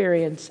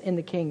experience in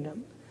the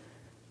kingdom.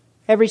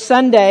 Every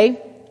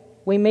Sunday,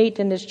 we meet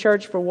in this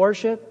church for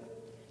worship,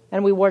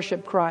 and we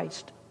worship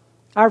Christ.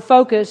 Our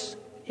focus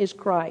is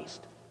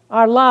Christ.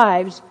 Our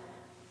lives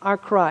are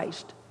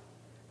Christ.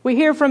 We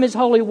hear from His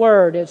holy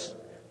word as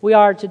we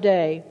are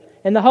today,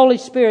 and the Holy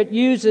Spirit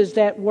uses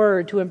that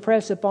word to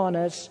impress upon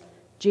us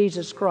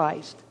Jesus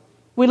Christ.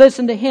 We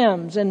listen to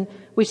hymns and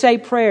we say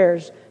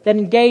prayers that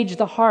engage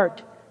the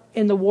heart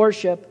in the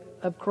worship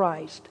of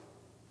Christ.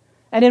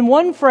 And in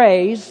one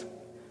phrase,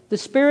 the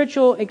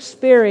spiritual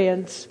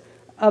experience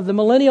of the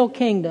millennial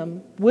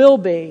kingdom will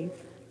be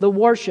the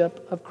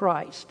worship of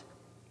Christ.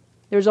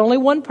 There's only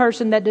one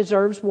person that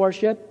deserves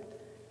worship.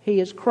 He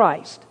is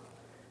Christ.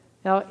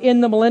 Now,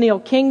 in the millennial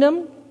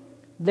kingdom,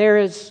 there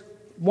is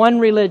one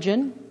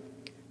religion.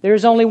 There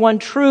is only one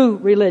true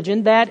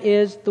religion. That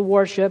is the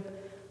worship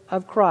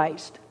of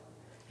Christ.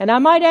 And I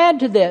might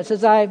add to this,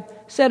 as I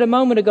said a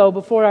moment ago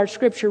before our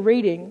scripture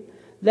reading,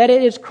 that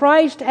it is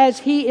Christ as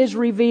He is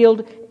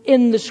revealed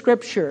in the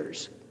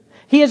Scriptures.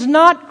 He is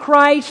not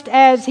Christ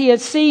as He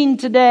is seen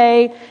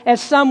today as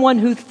someone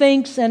who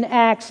thinks and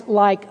acts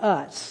like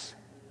us.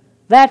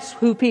 That's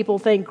who people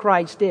think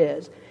Christ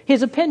is.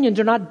 His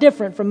opinions are not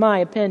different from my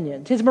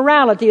opinions. His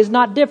morality is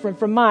not different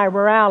from my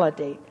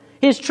morality.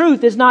 His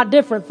truth is not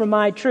different from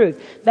my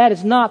truth. That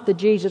is not the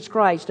Jesus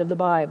Christ of the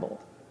Bible.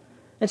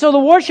 And so the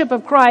worship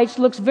of Christ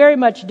looks very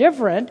much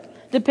different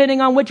depending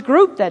on which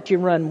group that you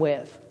run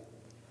with.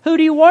 Who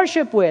do you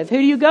worship with? Who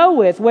do you go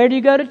with? Where do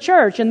you go to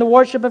church? And the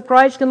worship of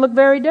Christ can look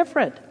very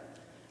different.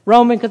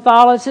 Roman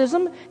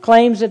Catholicism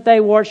claims that they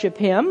worship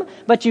Him,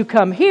 but you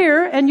come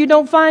here and you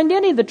don't find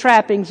any of the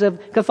trappings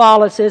of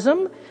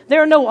Catholicism.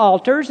 There are no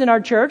altars in our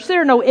church.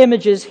 There are no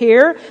images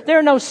here. There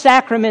are no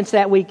sacraments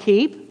that we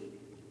keep.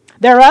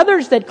 There are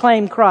others that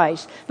claim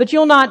Christ, but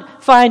you'll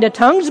not find a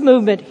tongues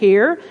movement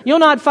here. You'll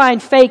not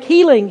find fake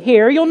healing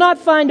here. You'll not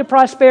find a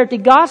prosperity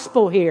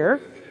gospel here.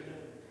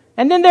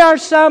 And then there are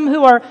some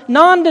who are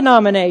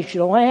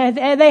non-denominational,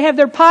 and they have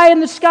their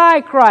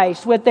pie-in-the-sky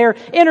Christ with their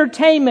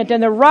entertainment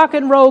and their rock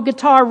and roll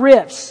guitar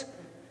riffs.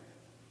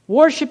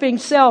 Worshipping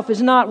self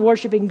is not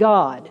worshiping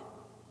God.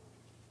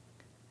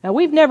 Now,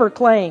 we've never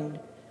claimed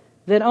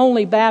that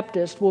only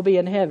Baptists will be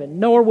in heaven,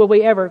 nor will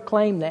we ever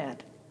claim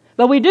that.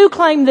 But we do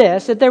claim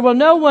this, that there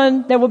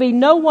will be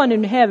no one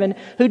in heaven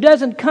who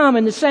doesn't come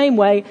in the same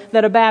way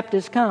that a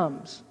Baptist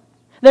comes.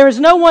 There is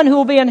no one who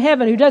will be in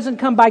heaven who doesn't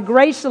come by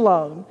grace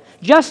alone,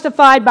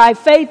 justified by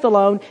faith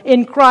alone,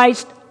 in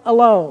Christ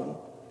alone.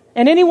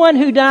 And anyone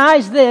who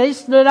denies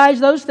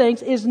those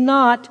things, is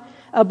not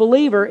a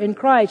believer in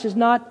Christ, does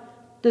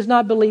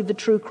not believe the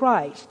true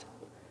Christ.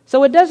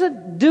 So it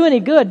doesn't do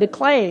any good to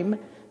claim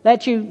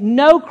that you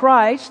know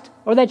Christ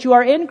or that you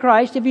are in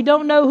Christ if you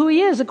don't know who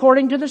He is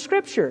according to the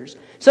Scriptures.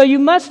 So you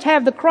must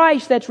have the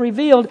Christ that's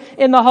revealed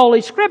in the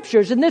Holy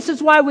Scriptures. And this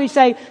is why we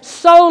say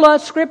sola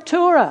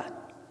scriptura.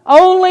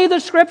 Only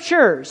the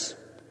Scriptures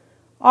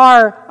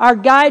are our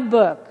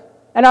guidebook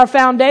and our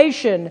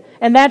foundation.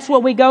 And that's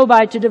what we go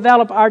by to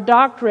develop our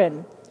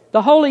doctrine.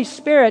 The Holy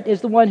Spirit is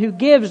the one who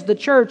gives the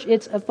church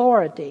its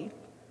authority.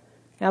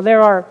 Now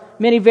there are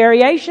many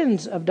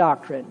variations of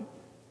doctrine.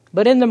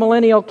 But in the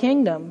millennial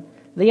kingdom,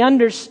 the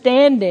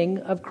understanding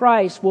of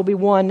Christ will be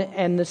one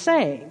and the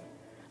same.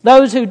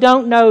 Those who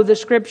don't know the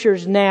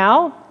Scriptures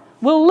now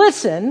will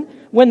listen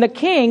when the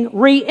King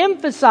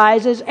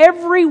re-emphasizes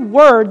every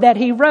word that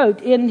He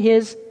wrote in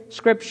His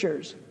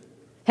Scriptures.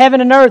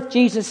 Heaven and earth,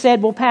 Jesus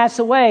said, will pass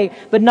away,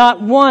 but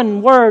not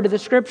one word of the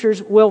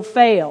Scriptures will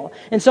fail.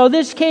 And so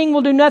this King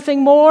will do nothing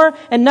more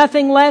and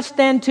nothing less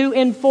than to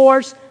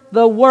enforce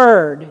the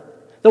Word.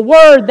 The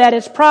Word that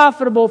is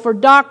profitable for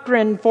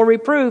doctrine, for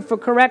reproof, for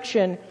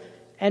correction,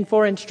 and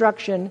for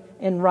instruction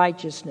in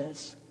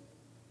righteousness.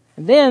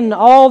 And then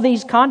all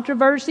these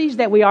controversies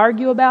that we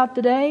argue about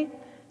today,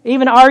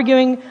 even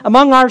arguing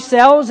among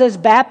ourselves as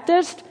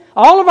Baptists,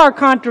 all of our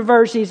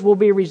controversies will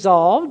be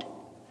resolved.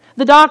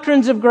 The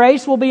doctrines of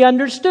grace will be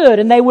understood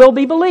and they will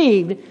be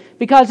believed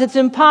because it's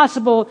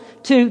impossible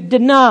to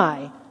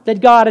deny that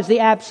God is the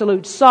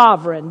absolute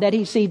sovereign, that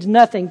He cedes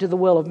nothing to the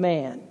will of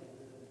man.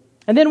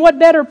 And then what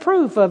better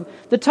proof of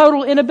the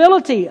total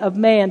inability of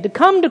man to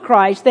come to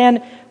Christ than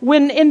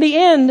when the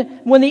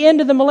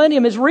end of the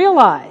millennium is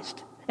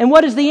realized? And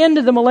what is the end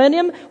of the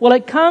millennium? Well,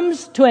 it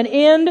comes to an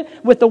end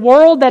with the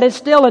world that is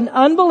still in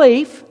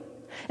unbelief.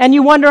 And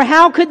you wonder,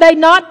 how could they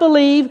not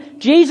believe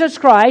Jesus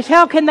Christ?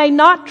 How can they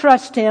not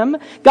trust Him?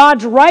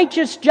 God's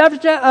righteous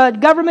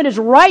government is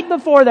right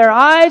before their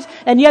eyes,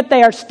 and yet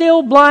they are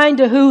still blind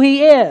to who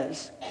He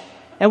is.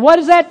 And what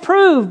does that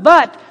prove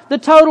but the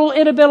total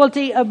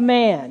inability of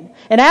man?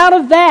 And out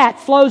of that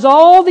flows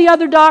all the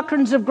other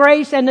doctrines of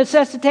grace and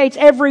necessitates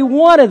every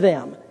one of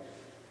them.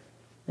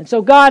 And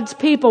so God's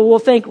people will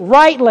think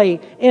rightly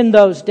in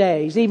those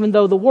days, even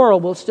though the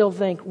world will still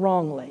think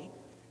wrongly.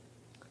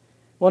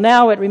 Well,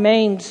 now it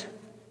remains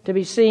to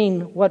be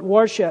seen what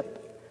worship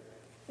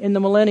in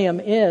the millennium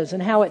is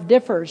and how it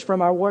differs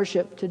from our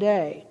worship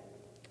today.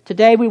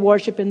 Today we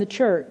worship in the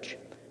church,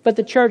 but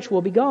the church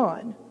will be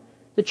gone.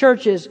 The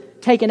church is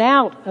taken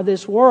out of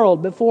this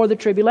world before the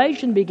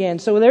tribulation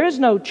begins. So there is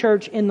no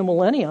church in the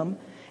millennium.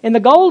 In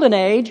the golden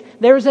age,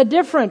 there is a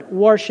different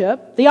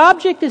worship. The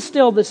object is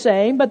still the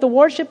same, but the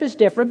worship is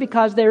different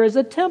because there is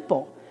a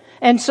temple.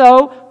 And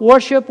so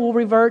worship will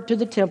revert to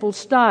the temple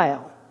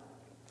style.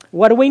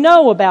 What do we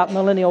know about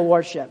millennial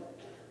worship?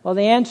 Well,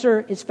 the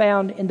answer is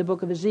found in the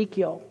book of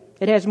Ezekiel.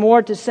 It has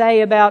more to say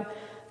about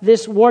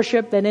this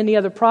worship than any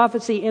other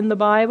prophecy in the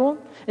Bible.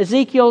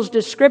 Ezekiel's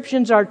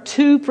descriptions are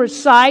too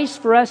precise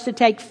for us to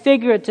take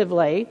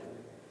figuratively.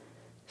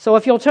 So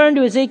if you'll turn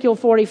to Ezekiel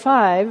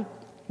 45,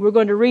 we're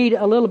going to read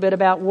a little bit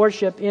about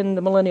worship in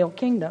the millennial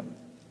kingdom.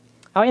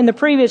 In the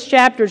previous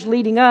chapters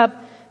leading up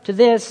to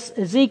this,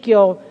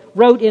 Ezekiel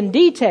wrote in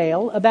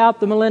detail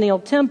about the millennial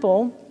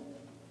temple.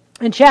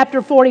 And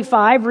chapter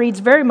 45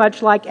 reads very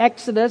much like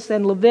Exodus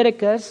and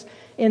Leviticus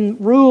in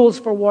rules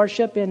for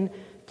worship in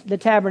the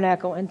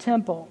tabernacle and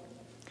temple.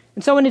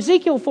 And so in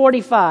Ezekiel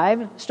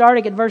 45,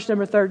 starting at verse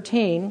number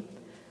 13,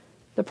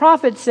 the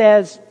prophet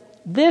says,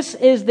 "This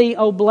is the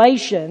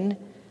oblation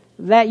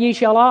that ye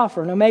shall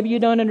offer." Now maybe you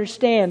don't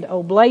understand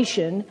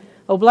oblation.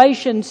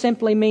 Oblation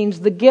simply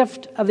means the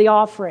gift of the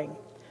offering.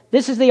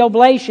 This is the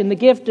oblation, the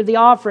gift of the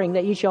offering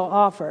that ye shall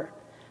offer.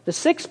 The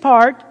sixth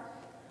part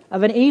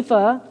of an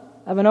ephah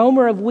of an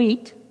omer of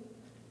wheat,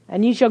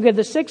 and ye shall give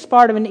the sixth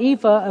part of an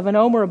ephah of an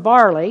omer of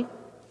barley.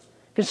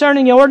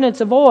 Concerning the ordinance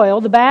of oil,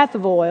 the bath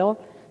of oil,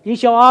 ye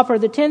shall offer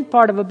the 10th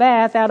part of a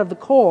bath out of the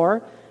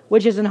core,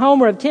 which is an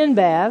homer of 10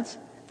 baths,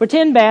 for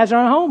 10 baths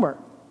are an homer.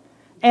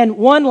 And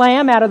 1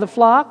 lamb out of the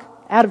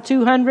flock, out of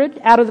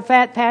 200, out of the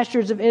fat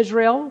pastures of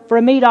Israel, for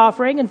a meat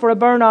offering and for a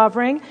burnt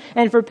offering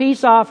and for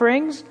peace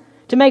offerings,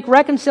 to make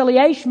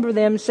reconciliation for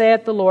them,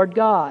 saith the Lord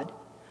God.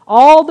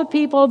 All the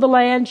people of the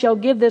land shall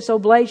give this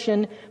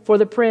oblation for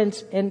the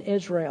prince in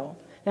Israel.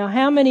 Now,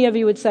 how many of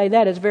you would say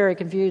that is very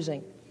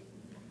confusing?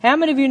 How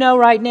many of you know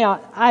right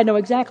now, I know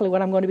exactly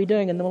what I'm going to be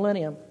doing in the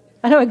millennium.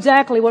 I know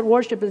exactly what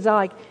worship is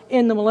like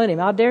in the millennium.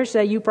 I dare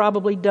say you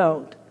probably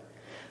don't.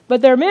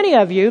 But there are many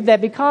of you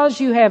that because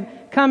you have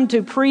come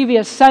to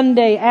previous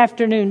Sunday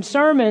afternoon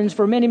sermons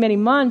for many, many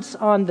months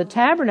on the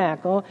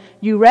tabernacle,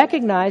 you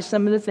recognize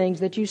some of the things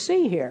that you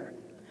see here.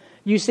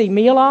 You see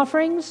meal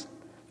offerings.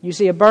 You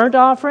see a burnt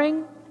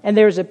offering, and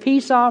there's a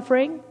peace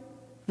offering.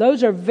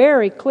 Those are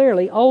very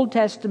clearly Old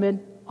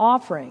Testament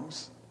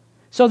offerings.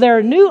 So there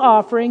are new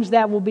offerings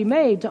that will be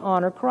made to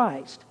honor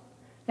Christ.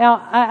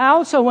 Now, I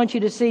also want you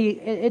to see,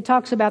 it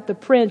talks about the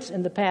prince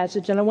in the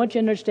passage, and I want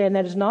you to understand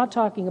that it's not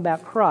talking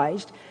about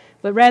Christ,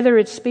 but rather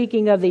it's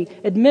speaking of the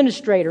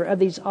administrator of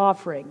these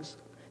offerings.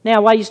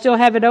 Now, while you still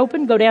have it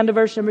open, go down to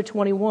verse number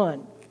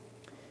 21.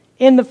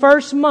 In the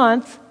first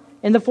month,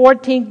 in the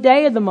 14th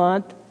day of the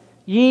month,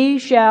 ye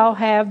shall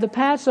have the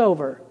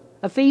Passover,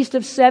 a feast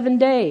of 7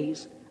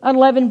 days.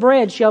 Unleavened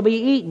bread shall be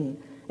eaten.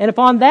 And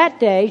upon that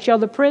day shall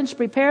the prince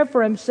prepare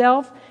for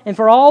himself and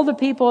for all the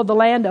people of the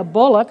land a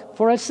bullock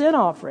for a sin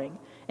offering.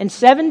 And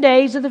 7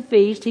 days of the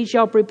feast he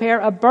shall prepare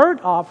a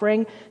burnt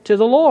offering to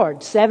the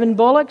Lord. 7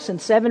 bullocks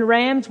and 7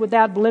 rams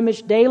without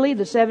blemish daily,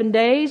 the 7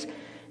 days,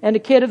 and a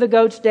kid of the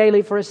goats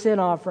daily for a sin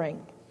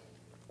offering.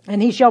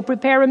 And he shall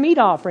prepare a meat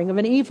offering of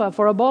an ephah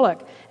for a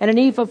bullock, and an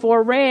ephah for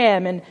a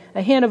ram, and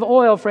a hin of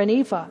oil for an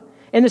ephah.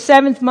 In the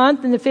 7th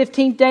month, in the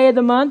 15th day of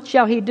the month,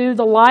 shall he do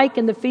the like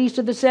in the feast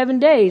of the 7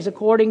 days,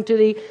 according to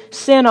the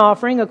sin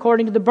offering,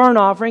 according to the burnt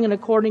offering, and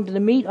according to the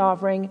meat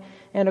offering,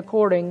 and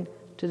according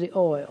to the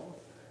oil.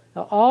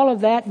 Now, all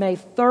of that may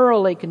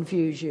thoroughly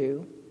confuse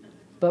you,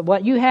 but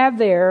what you have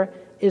there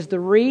is the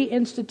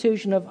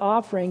reinstitution of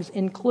offerings,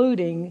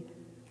 including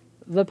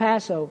the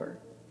Passover.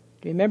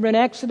 Do you remember in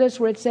Exodus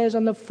where it says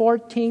on the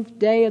 14th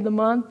day of the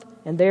month?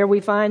 And there we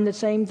find the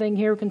same thing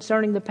here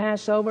concerning the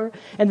Passover.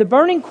 And the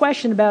burning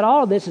question about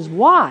all of this is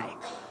why?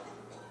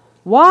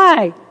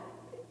 Why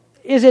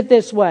is it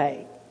this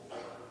way?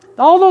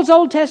 All those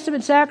Old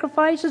Testament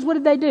sacrifices, what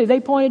did they do? They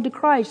pointed to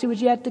Christ who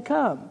was yet to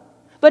come.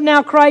 But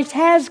now Christ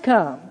has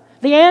come.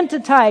 The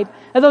antitype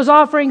of those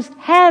offerings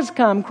has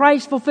come.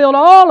 Christ fulfilled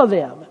all of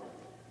them.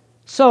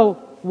 So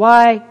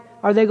why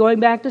are they going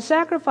back to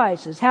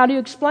sacrifices? How do you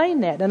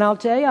explain that? And I'll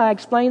tell you, I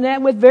explain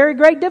that with very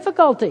great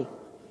difficulty.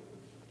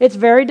 It's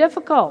very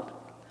difficult.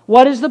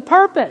 What is the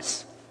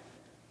purpose?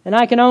 And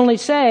I can only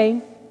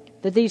say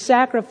that these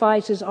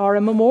sacrifices are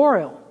a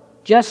memorial,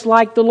 just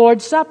like the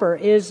Lord's Supper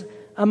is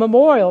a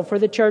memorial for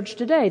the church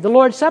today. The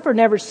Lord's Supper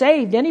never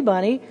saved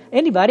anybody.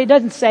 It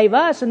doesn't save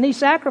us, and these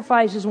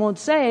sacrifices won't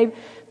save.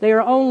 They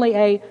are only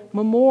a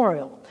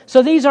memorial.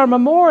 So these are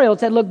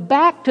memorials that look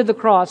back to the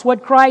cross,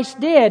 what Christ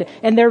did,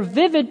 and they're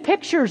vivid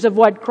pictures of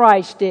what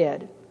Christ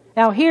did.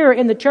 Now here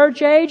in the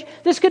church age,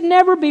 this could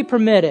never be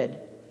permitted.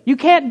 You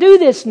can't do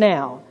this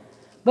now.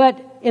 But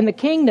in the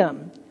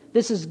kingdom,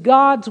 this is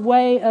God's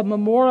way of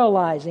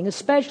memorializing,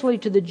 especially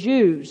to the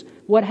Jews,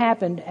 what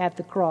happened at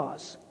the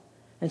cross.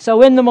 And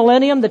so in the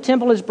millennium, the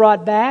temple is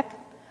brought back.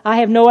 I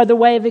have no other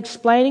way of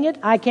explaining it.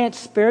 I can't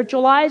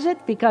spiritualize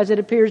it because it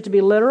appears to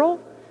be literal.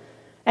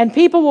 And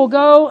people will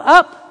go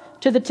up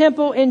to the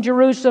temple in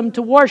Jerusalem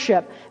to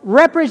worship.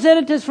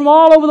 Representatives from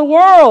all over the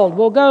world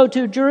will go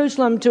to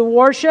Jerusalem to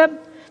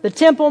worship. The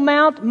Temple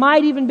Mount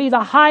might even be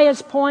the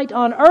highest point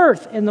on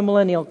earth in the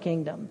millennial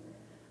kingdom.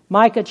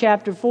 Micah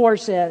chapter 4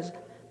 says,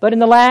 "But in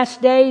the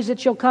last days it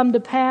shall come to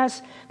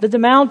pass that the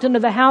mountain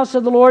of the house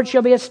of the Lord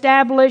shall be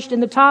established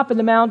in the top of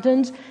the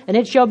mountains, and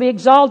it shall be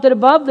exalted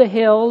above the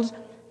hills,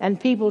 and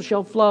people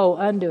shall flow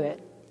unto it.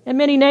 And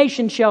many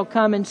nations shall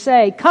come and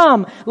say,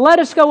 Come, let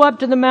us go up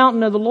to the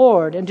mountain of the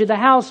Lord, and to the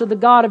house of the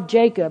God of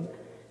Jacob.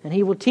 And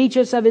he will teach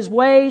us of his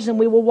ways, and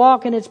we will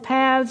walk in his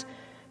paths.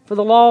 For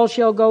the law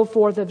shall go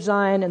forth of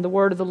Zion, and the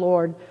word of the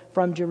Lord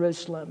from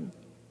Jerusalem."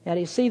 Now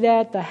do you see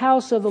that? The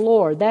house of the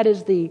Lord, that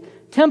is the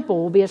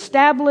temple, will be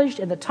established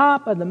in the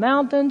top of the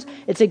mountains.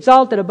 It's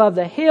exalted above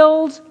the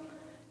hills.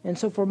 And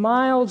so for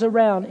miles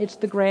around, it's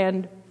the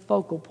grand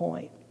focal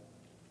point.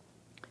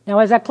 Now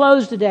as I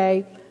close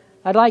today,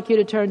 I'd like you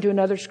to turn to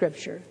another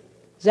scripture.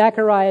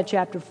 Zechariah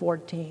chapter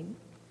 14.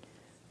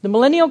 The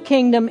millennial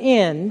kingdom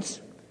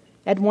ends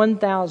at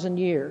 1,000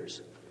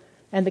 years.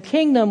 And the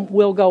kingdom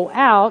will go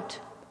out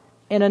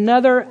in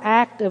another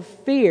act of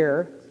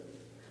fear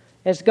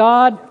as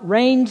God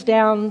rains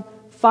down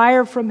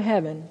fire from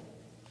heaven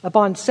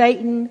upon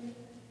Satan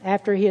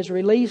after he is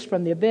released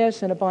from the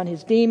abyss, and upon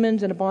his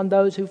demons and upon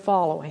those who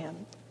follow him.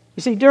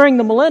 You see, during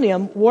the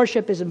millennium,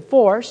 worship is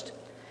enforced.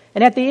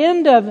 And at the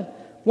end of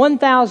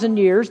 1,000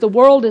 years, the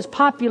world is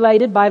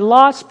populated by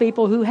lost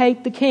people who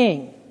hate the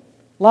king.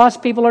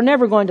 Lost people are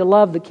never going to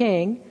love the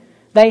king.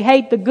 They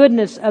hate the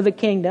goodness of the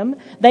kingdom.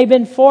 They've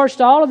been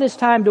forced all of this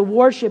time to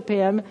worship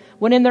him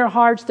when in their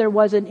hearts there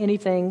wasn't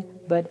anything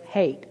but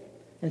hate.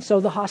 And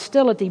so the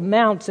hostility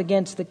mounts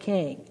against the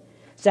king.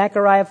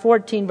 Zechariah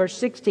 14 verse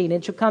 16,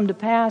 "It shall come to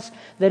pass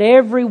that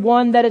every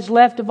one that is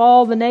left of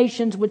all the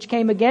nations which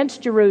came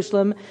against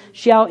Jerusalem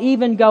shall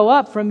even go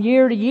up from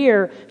year to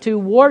year to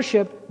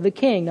worship the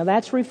king." Now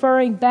that's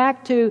referring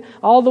back to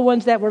all the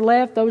ones that were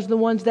left. Those are the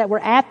ones that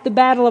were at the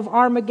battle of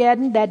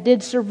Armageddon that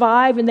did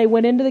survive and they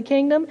went into the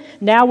kingdom.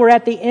 Now we're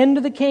at the end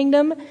of the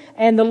kingdom,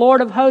 and the Lord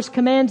of hosts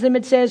commands them,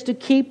 it says, to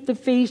keep the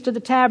feast of the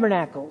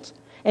tabernacles.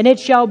 "And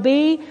it shall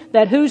be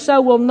that whoso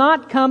will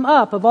not come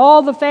up of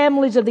all the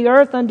families of the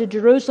earth unto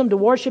Jerusalem to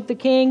worship the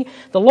King,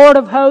 the Lord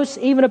of hosts,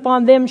 even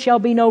upon them shall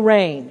be no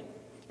rain.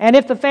 And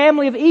if the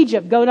family of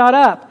Egypt go not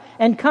up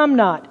and come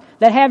not,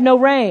 that have no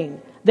rain,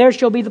 there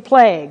shall be the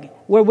plague,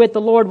 wherewith the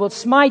Lord will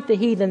smite the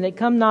heathen that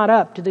come not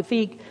up to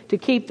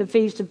keep the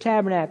feast of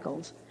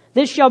tabernacles.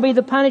 This shall be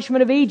the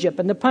punishment of Egypt,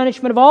 and the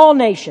punishment of all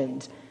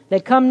nations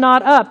that come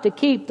not up to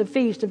keep the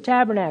Feast of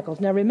Tabernacles."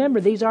 Now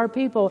remember, these are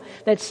people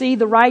that see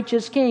the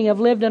righteous king, have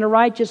lived in a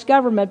righteous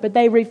government, but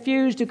they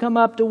refuse to come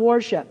up to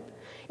worship.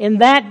 "In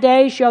that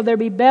day shall there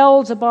be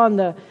bells upon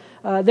the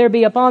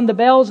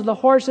bells of the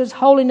horses,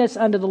 holiness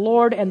unto the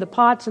Lord, and the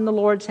pots in the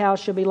Lord's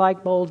house shall be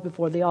like bowls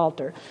before the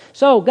altar."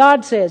 So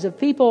God says if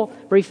people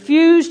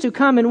refuse to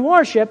come and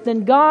worship,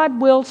 then God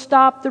will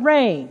stop the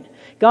rain.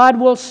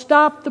 God will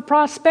stop the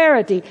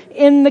prosperity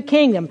in the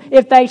kingdom.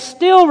 If they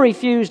still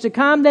refuse to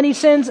come, then he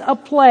sends a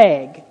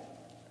plague.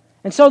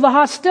 And so the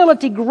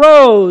hostility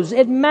grows,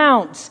 it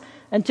mounts,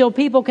 until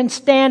people can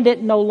stand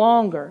it no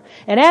longer.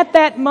 And at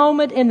that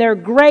moment, in their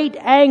great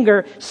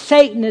anger,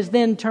 Satan is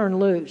then turned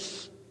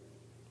loose.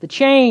 The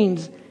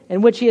chains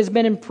in which he has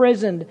been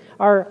imprisoned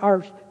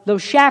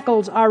those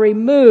shackles are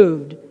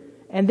removed.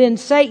 And then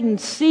Satan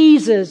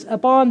seizes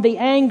upon the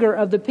anger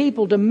of the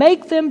people to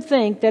make them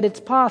think that it's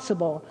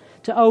possible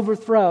to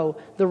overthrow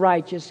the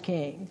righteous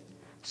king.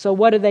 So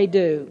what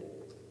do?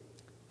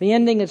 The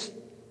ending is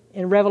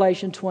in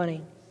Revelation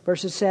 20,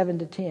 verses 7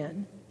 to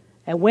 10.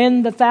 "And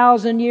when the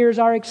 1,000 years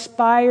are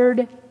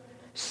expired,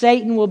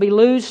 Satan will be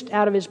loosed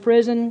out of his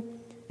prison,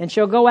 and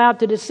shall go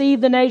out to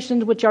deceive the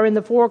nations which are in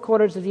the four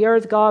quarters of the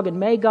earth, Gog and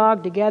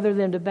Magog, to gather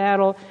them to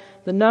battle,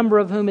 the number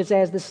of whom is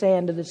as the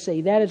sand of the sea."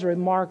 That is a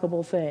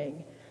remarkable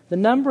thing. The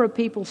number of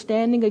people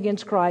standing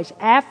against Christ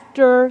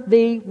after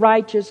the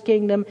righteous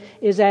kingdom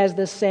is as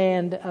the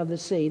sand of the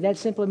sea. That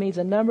simply means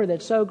a number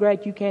that's so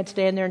great you can't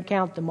stand there and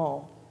count them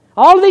all.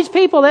 All of these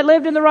people that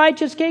lived in the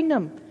righteous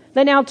kingdom,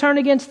 they now turn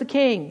against the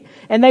king.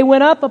 And they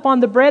went up upon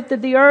the breadth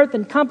of the earth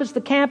and compassed the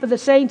camp of the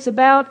saints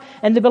about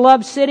and the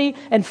beloved city.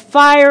 And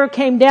fire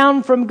came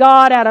down from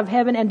God out of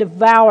heaven and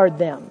devoured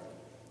them.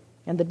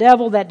 And the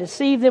devil that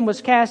deceived them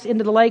was cast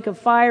into the lake of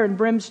fire and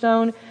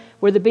brimstone,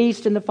 where the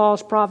beast and the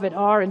false prophet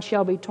are, and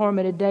shall be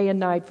tormented day and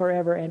night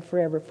forever and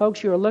forever.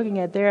 Folks, you are looking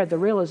at there the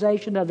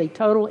realization of the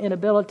total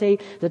inability,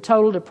 the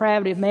total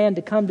depravity of man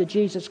to come to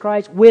Jesus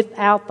Christ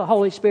without the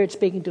Holy Spirit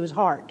speaking to his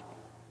heart.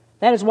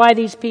 That is why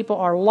these people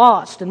are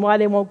lost and why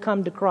they won't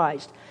come to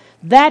Christ.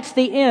 That's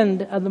the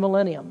end of the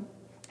millennium.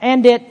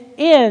 And it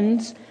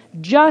ends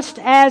just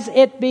as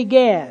it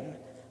began,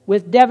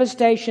 with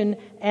devastation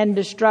and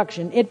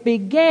destruction. It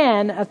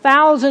began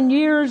 1,000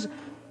 years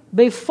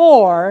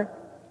before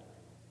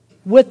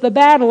with the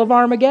battle of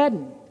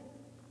Armageddon,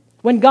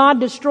 when God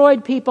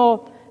destroyed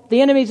people,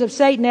 the enemies of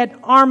Satan, at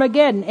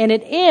Armageddon. And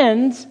it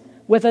ends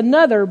with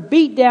another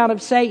beatdown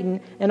of Satan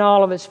and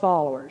all of his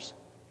followers.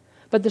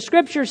 But the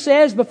Scripture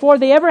says before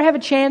they ever have a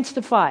chance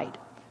to fight,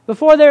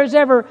 before there is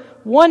ever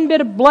one bit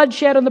of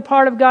bloodshed on the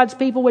part of God's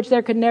people, which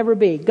there could never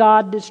be,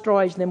 God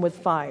destroys them with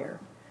fire.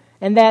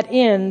 And that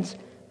ends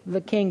the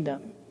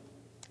kingdom.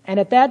 And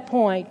at that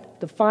point,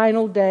 the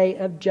final day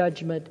of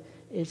judgment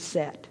is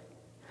set.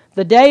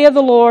 The day of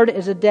the Lord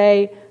is a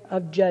day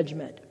of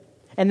judgment.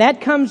 And that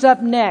comes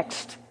up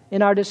next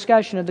in our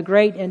discussion of the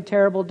great and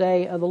terrible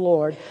day of the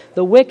Lord.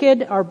 The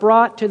wicked are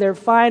brought to their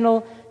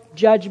final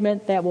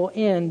judgment that will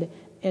end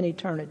in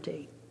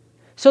eternity.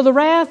 So the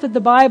wrath that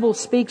the Bible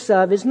speaks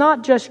of is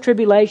not just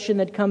tribulation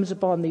that comes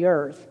upon the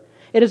earth.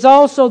 It is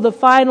also the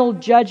final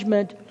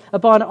judgment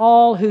upon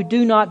all who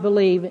do not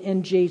believe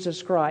in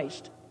Jesus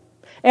Christ.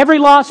 Every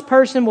lost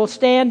person will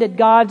stand at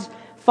God's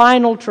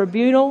final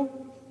tribunal.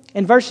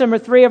 In verse number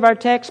 3 of our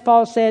text,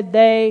 Paul said,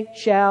 "They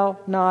shall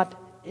not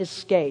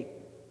escape."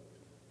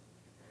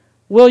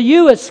 Will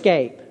you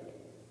escape?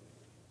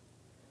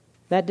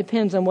 That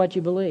depends on what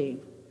you believe.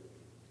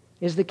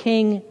 Is the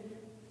King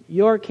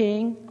your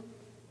King?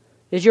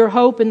 Is your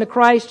hope in the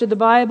Christ of the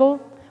Bible?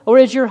 Or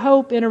is your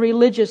hope in a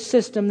religious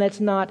system that's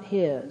not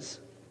His?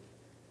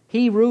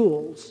 He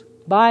rules.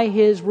 By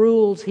His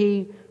rules,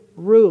 He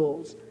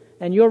rules.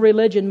 And your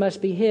religion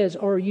must be His,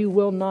 or you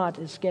will not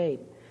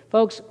escape.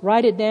 Folks,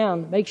 write it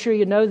down. Make sure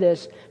you know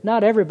this.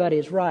 Not everybody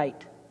is right.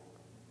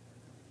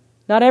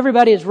 Not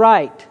everybody is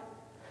right.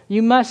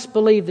 You must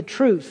believe the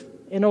truth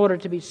in order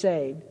to be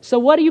saved. So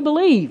what do you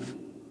believe?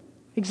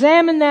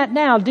 Examine that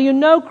now. Do you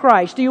know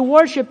Christ? Do you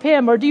worship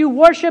Him? Or do you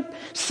worship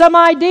some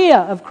idea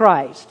of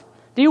Christ?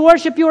 Do you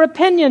worship your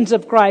opinions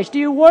of Christ? Do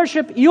you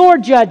worship your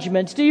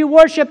judgments? Do you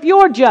worship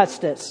your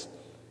justice?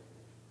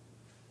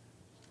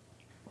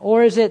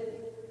 Or is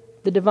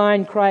it the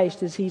divine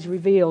Christ as He's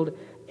revealed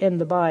in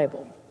the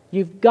Bible?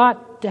 You've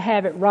got to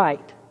have it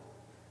right,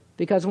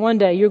 because one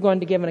day you're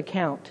going to give an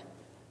account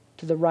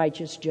to the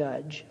righteous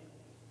judge.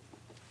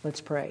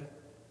 Let's pray.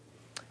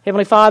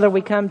 Heavenly Father,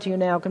 we come to You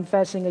now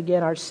confessing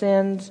again our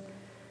sins,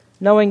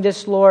 knowing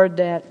this, Lord,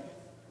 that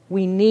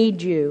we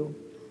need You.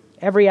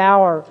 Every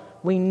hour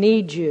we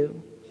need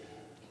You.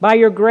 By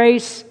Your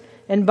grace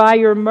and by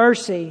Your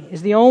mercy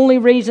is the only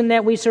reason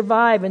that we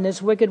survive in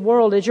this wicked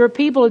world. As Your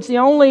people, it's the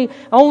only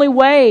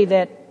way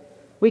that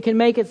we can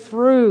make it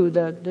through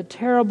the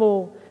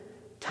terrible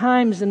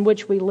times in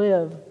which we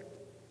live.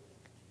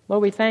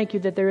 Lord, we thank You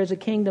that there is a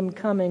kingdom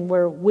coming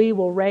where we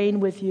will reign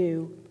with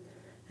You.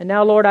 And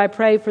now, Lord, I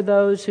pray for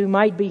those who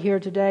might be here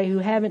today who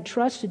haven't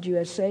trusted You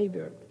as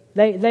Savior.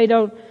 They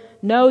don't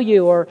know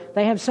You, or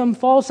they have some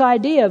false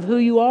idea of who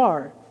You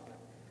are.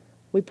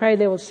 We pray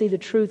they will see the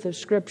truth of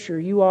Scripture.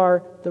 You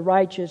are the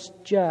righteous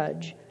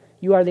judge.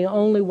 You are the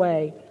only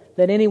way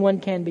that anyone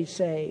can be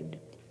saved.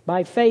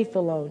 By faith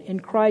alone, in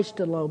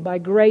Christ alone, by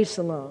grace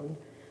alone,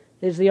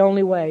 is the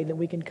only way that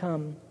we can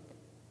come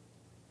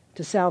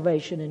to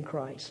salvation in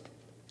Christ.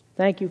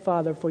 Thank You,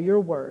 Father, for Your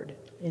word.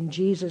 In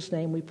Jesus'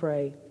 name we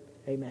pray.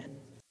 Amen.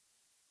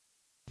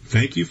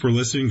 Thank you for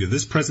listening to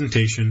this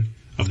presentation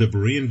of the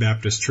Berean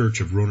Baptist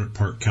Church of Rohnert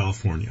Park,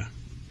 California.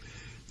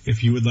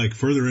 If you would like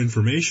further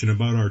information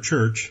about our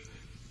church,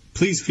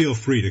 please feel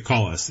free to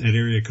call us at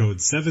area code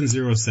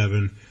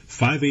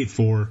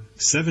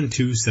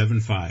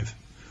 707-584-7275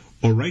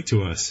 or write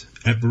to us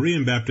at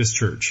Berean Baptist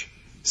Church,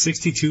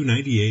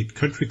 6298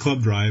 Country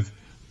Club Drive,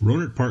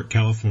 Rohnert Park,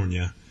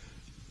 California,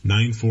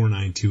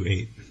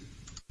 94928.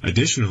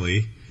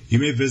 Additionally, you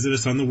may visit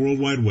us on the World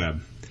Wide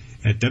Web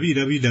at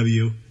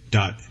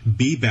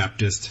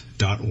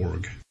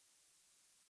www.bbaptist.org.